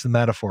let's switch the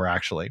metaphor,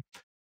 actually.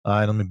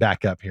 And let me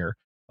back up here.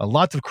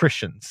 Lots of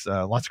Christians,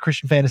 lots of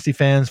Christian fantasy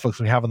fans,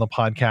 folks we have on the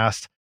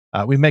podcast,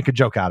 we make a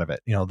joke out of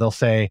it. They'll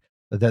say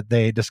that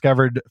they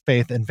discovered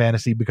faith in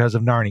fantasy because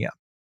of Narnia.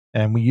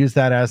 And we use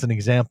that as an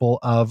example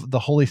of the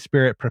Holy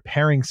Spirit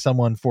preparing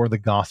someone for the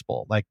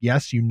gospel. Like,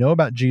 yes, you know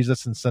about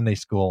Jesus in Sunday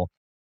school,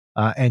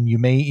 and you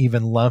may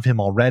even love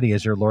him already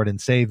as your Lord and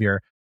Savior,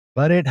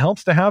 but it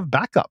helps to have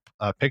backup,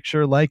 a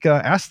picture like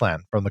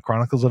Aslan from the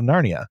Chronicles of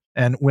Narnia.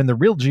 And when the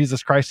real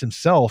Jesus Christ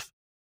himself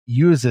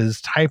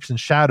uses types and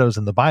shadows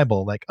in the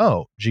Bible, like,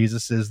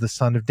 Jesus is the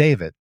son of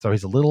David. So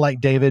he's a little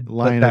like David,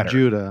 Lion of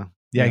Judah.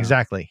 Yeah,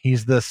 exactly.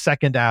 He's the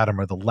second Adam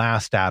or the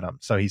last Adam.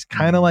 So he's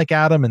kind of like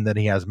Adam in that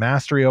he has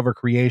mastery over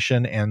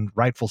creation and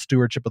rightful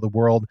stewardship of the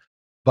world,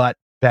 but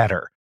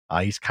better.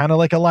 He's kind of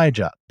like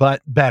Elijah,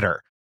 but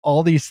better.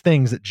 All these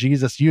things that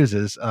Jesus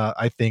uses,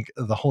 I think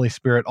the Holy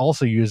Spirit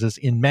also uses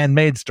in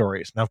man-made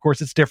stories. Now, of course,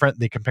 it's different.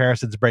 The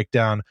comparisons break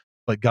down,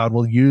 but God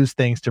will use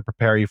things to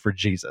prepare you for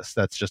Jesus.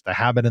 That's just a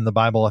habit in the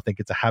Bible. I think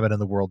it's a habit in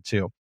the world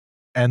too.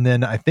 And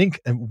then I think,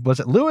 was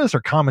it Lewis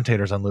or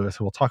commentators on Lewis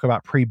who will talk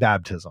about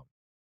pre-baptism?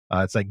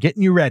 It's like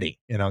getting you ready,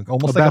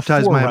 almost like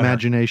baptize my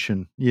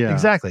imagination. Yeah,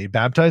 exactly.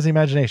 Baptize the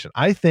imagination.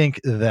 I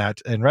think that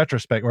in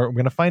retrospect, we're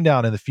going to find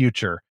out in the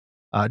future,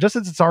 just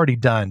as it's already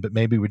done, but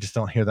maybe we just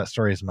don't hear that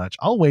story as much.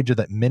 I'll wager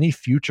that many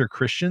future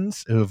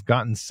Christians who have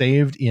gotten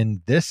saved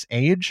in this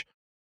age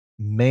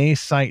may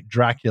cite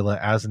Dracula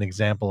as an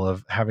example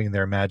of having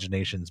their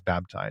imaginations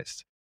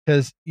baptized.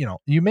 Because,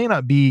 you may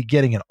not be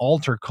getting an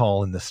altar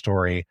call in the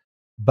story,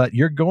 but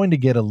you're going to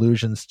get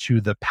allusions to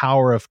the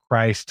power of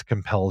Christ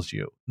compels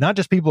you. Not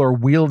just people are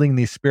wielding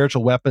these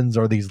spiritual weapons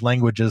or these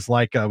languages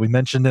like we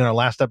mentioned in our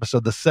last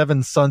episode, the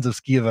 7 sons of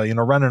Sceva,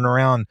 running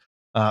around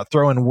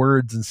throwing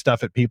words and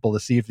stuff at people to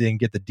see if they can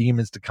get the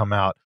demons to come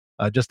out.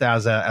 just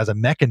as a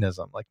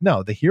mechanism. Like,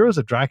 no, the heroes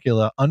of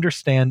Dracula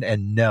understand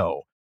and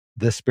know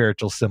the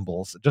spiritual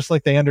symbols, just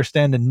like they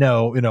understand and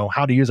know,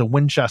 how to use a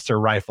Winchester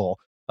rifle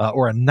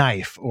or a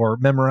knife, or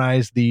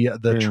memorize the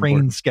Very train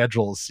important.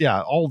 schedules.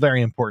 Yeah, all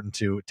very important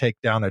to take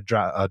down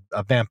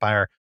a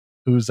vampire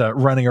who's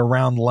running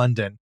around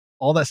London.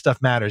 All that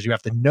stuff matters. You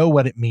have to know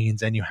what it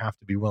means, and you have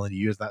to be willing to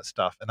use that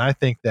stuff. And I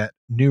think that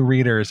new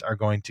readers are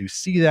going to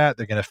see that.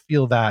 They're going to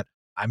feel that.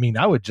 I mean,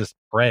 I would just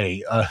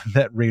pray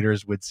that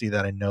readers would see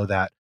that and know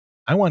that.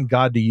 I want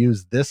God to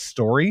use this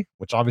story,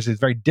 which obviously is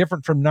very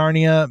different from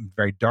Narnia,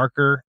 very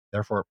darker.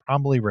 Therefore, it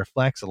probably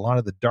reflects a lot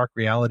of the dark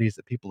realities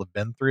that people have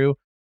been through.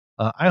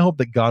 I hope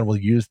that God will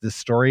use this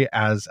story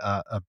as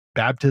a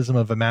baptism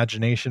of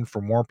imagination for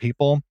more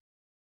people.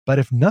 But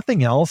if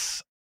nothing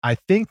else, I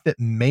think that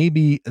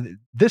maybe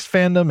this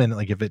fandom, and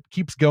like if it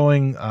keeps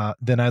going,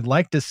 then I'd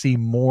like to see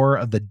more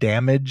of the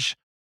damage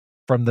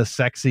from the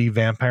sexy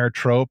vampire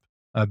trope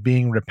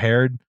being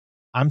repaired.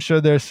 I'm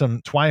sure there's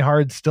some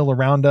twihards still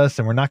around us,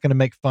 and we're not going to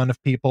make fun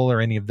of people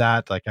or any of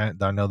that. Like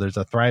I know there's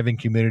a thriving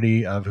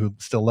community of who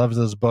still loves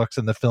those books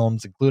and the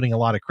films, including a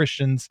lot of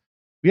Christians.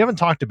 We haven't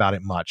talked about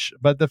it much,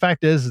 but the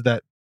fact is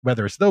that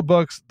whether it's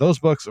those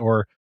books,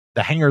 or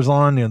the hangers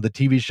on, the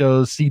TV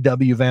shows,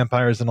 CW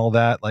vampires and all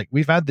that, like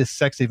we've had this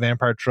sexy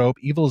vampire trope.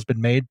 Evil has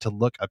been made to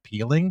look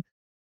appealing,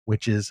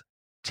 which is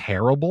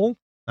terrible.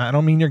 I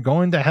don't mean you're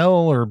going to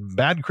hell or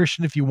bad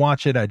Christian if you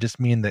watch it. I just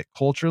mean that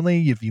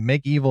culturally, if you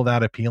make evil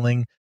that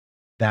appealing,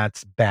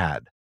 that's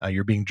bad.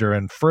 You're being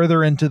driven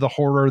further into the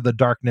horror, the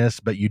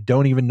darkness, but you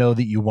don't even know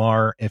that you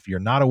are. If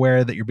you're not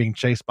aware that you're being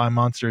chased by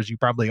monsters, you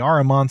probably are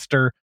a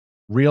monster.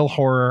 Real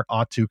horror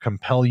ought to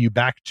compel you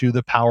back to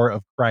the power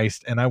of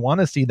Christ. And I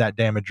want to see that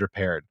damage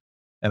repaired.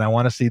 And I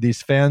want to see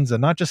these fans and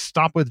not just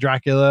stop with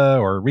Dracula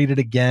or read it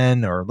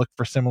again or look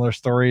for similar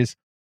stories.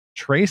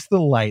 Trace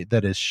the light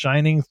that is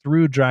shining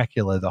through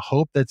Dracula, the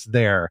hope that's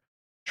there.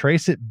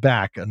 Trace it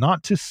back,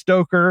 not to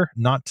Stoker,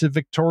 not to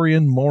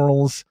Victorian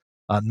morals,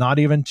 not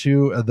even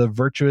to the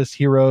virtuous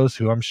heroes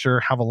who I'm sure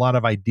have a lot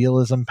of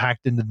idealism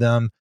packed into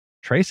them.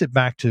 Trace it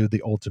back to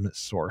the ultimate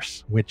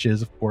source, which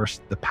is, of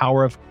course, the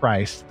power of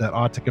Christ that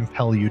ought to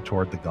compel you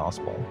toward the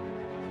gospel.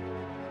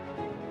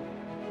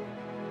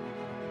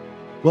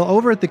 Well,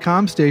 over at the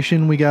comm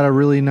station, we got a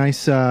really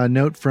nice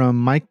note from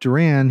Mike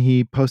Duran.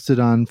 He posted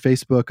on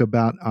Facebook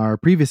about our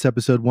previous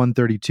episode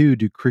 132,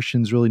 Do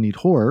Christians Really Need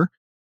Horror?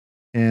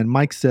 And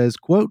Mike says,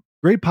 quote,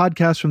 great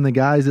podcast from the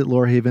guys at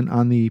Lorehaven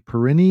on the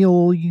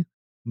perennially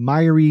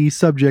miry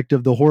subject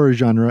of the horror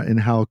genre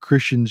and how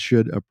Christians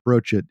should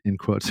approach it, end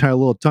quote. Sorry, a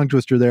little tongue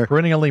twister there.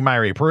 Perennially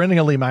miry,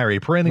 perennially miry,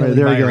 perennially right,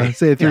 there miry. we go.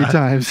 Say it 3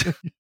 times.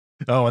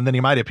 Oh, and then he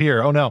might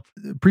appear. Oh, no.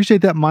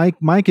 Appreciate that, Mike.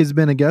 Mike has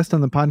been a guest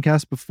on the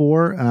podcast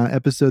before.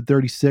 Episode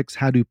 36,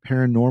 How Do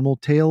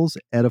Paranormal Tales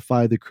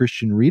Edify the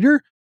Christian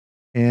Reader?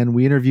 And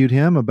we interviewed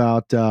him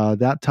about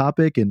that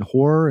topic and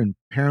horror and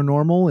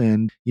paranormal.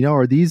 And,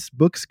 are these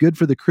books good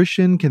for the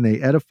Christian? Can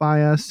they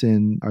edify us?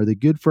 And are they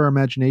good for our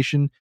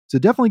imagination? So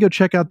definitely go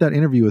check out that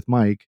interview with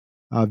Mike.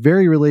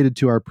 Very related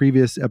to our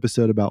previous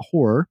episode about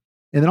horror.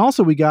 And then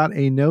also we got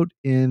a note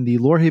in the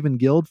Lorehaven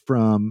Guild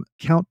from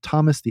Count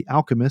Thomas the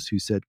Alchemist, who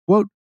said,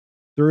 quote,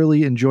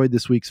 thoroughly enjoyed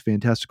this week's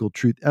Fantastical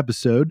Truth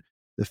episode.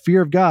 The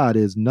fear of God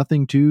is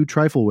nothing to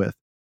trifle with.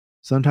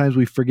 Sometimes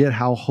we forget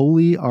how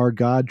holy our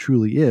God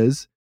truly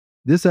is.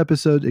 This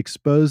episode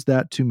exposed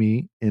that to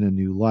me in a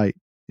new light,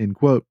 end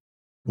quote.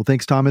 Well,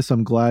 thanks, Thomas.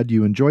 I'm glad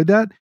you enjoyed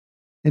that.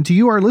 And to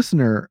you, our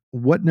listener,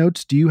 what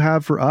notes do you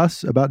have for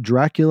us about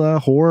Dracula,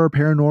 horror,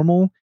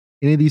 paranormal,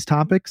 any of these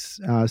topics?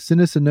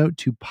 Send us a note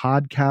to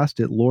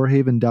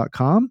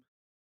podcast@lorehaven.com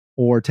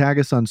or tag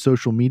us on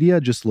social media.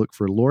 Just look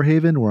for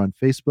Lorehaven. We're on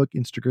Facebook,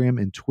 Instagram,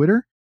 and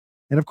Twitter.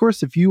 And of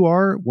course, if you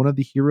are one of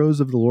the heroes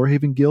of the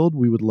Lorehaven Guild,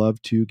 we would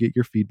love to get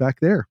your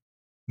feedback there.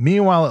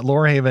 Meanwhile, at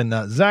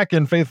Lorehaven, Zach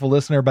and faithful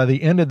listener, by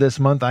the end of this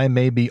month, I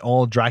may be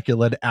all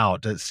Dracula'd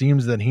out. It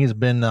seems that he's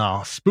been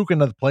spooking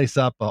the place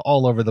up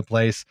all over the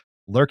place,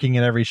 lurking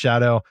in every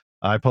shadow.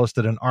 I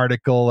posted an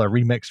article, a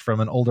remix from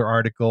an older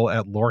article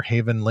at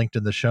Lorehaven, linked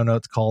in the show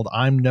notes, called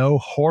I'm No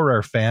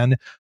Horror Fan,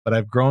 but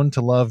I've grown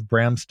to love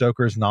Bram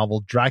Stoker's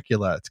novel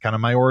Dracula. It's kind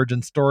of my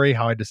origin story,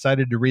 how I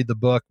decided to read the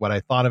book, what I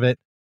thought of it,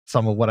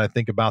 some of what I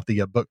think about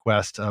the book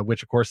quest,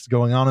 which of course is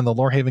going on in the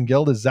Lorehaven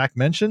Guild, as Zach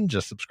mentioned.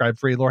 Just subscribe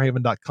free at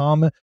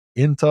lorehaven.com,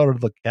 enter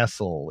the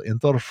castle,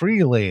 enter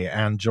freely,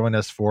 and join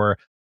us for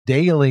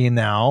daily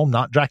now,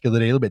 not Dracula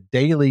daily, but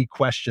daily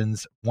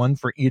questions, one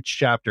for each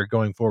chapter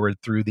going forward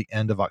through the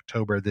end of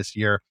October this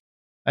year.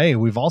 Hey,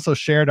 we've also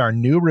shared our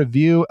new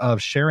review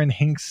of Sharon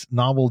Hink's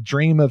novel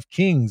Dream of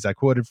Kings. I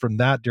quoted from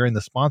that during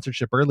the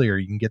sponsorship earlier.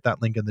 You can get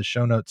that link in the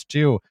show notes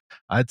too.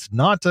 It's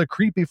not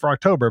creepy for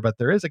October, but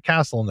there is a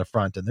castle in the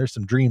front and there's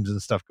some dreams and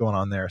stuff going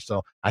on there.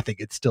 So I think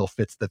it still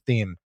fits the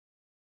theme.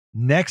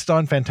 Next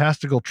on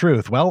Fantastical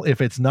Truth. Well, if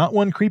it's not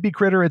one creepy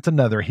critter, it's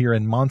another here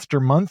in Monster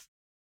Month.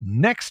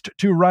 Next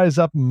to rise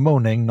up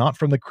moaning, not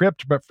from the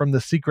crypt, but from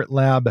the secret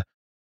lab,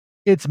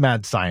 it's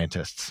mad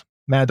scientists.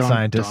 mad Dun,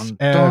 scientists dun,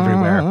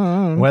 everywhere.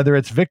 dun. Whether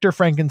it's Victor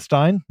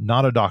Frankenstein,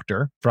 not a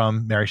doctor,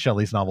 from Mary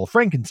Shelley's novel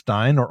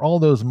Frankenstein, or all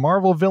those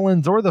Marvel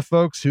villains, or the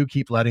folks who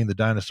keep letting the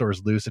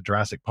dinosaurs loose at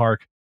Jurassic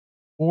Park,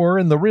 or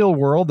in the real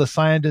world, the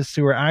scientists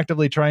who are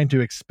actively trying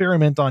to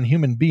experiment on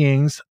human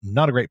beings,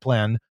 not a great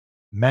plan,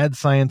 mad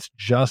science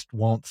just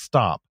won't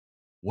stop.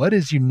 What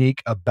is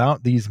unique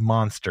about these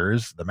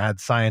monsters, the mad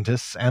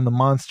scientists, and the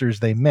monsters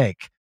they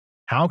make?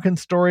 How can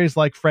stories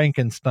like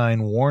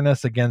Frankenstein warn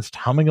us against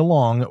humming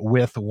along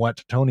with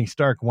what Tony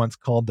Stark once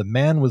called the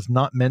man was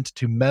not meant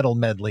to meddle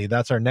medley?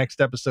 That's our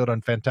next episode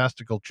on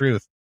Fantastical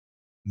Truth.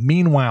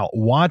 Meanwhile,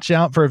 watch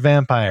out for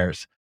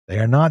vampires. They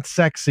are not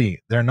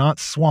sexy. They're not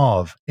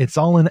suave. It's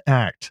all an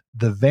act.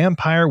 The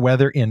vampire,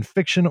 whether in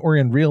fiction or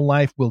in real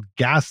life, will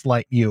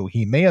gaslight you.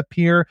 He may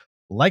appear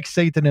like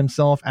Satan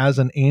himself as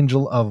an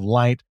angel of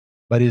light,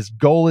 but his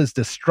goal is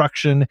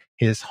destruction.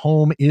 His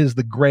home is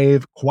the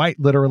grave, quite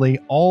literally.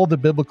 All the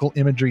biblical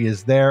imagery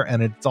is there,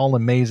 and it's all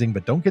amazing,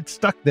 but don't get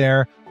stuck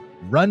there.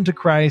 Run to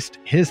Christ.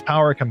 His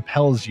power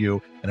compels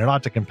you, and it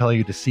ought to compel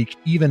you to seek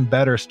even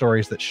better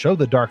stories that show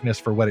the darkness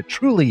for what it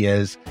truly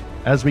is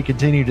as we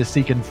continue to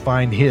seek and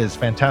find his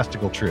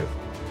fantastical truth.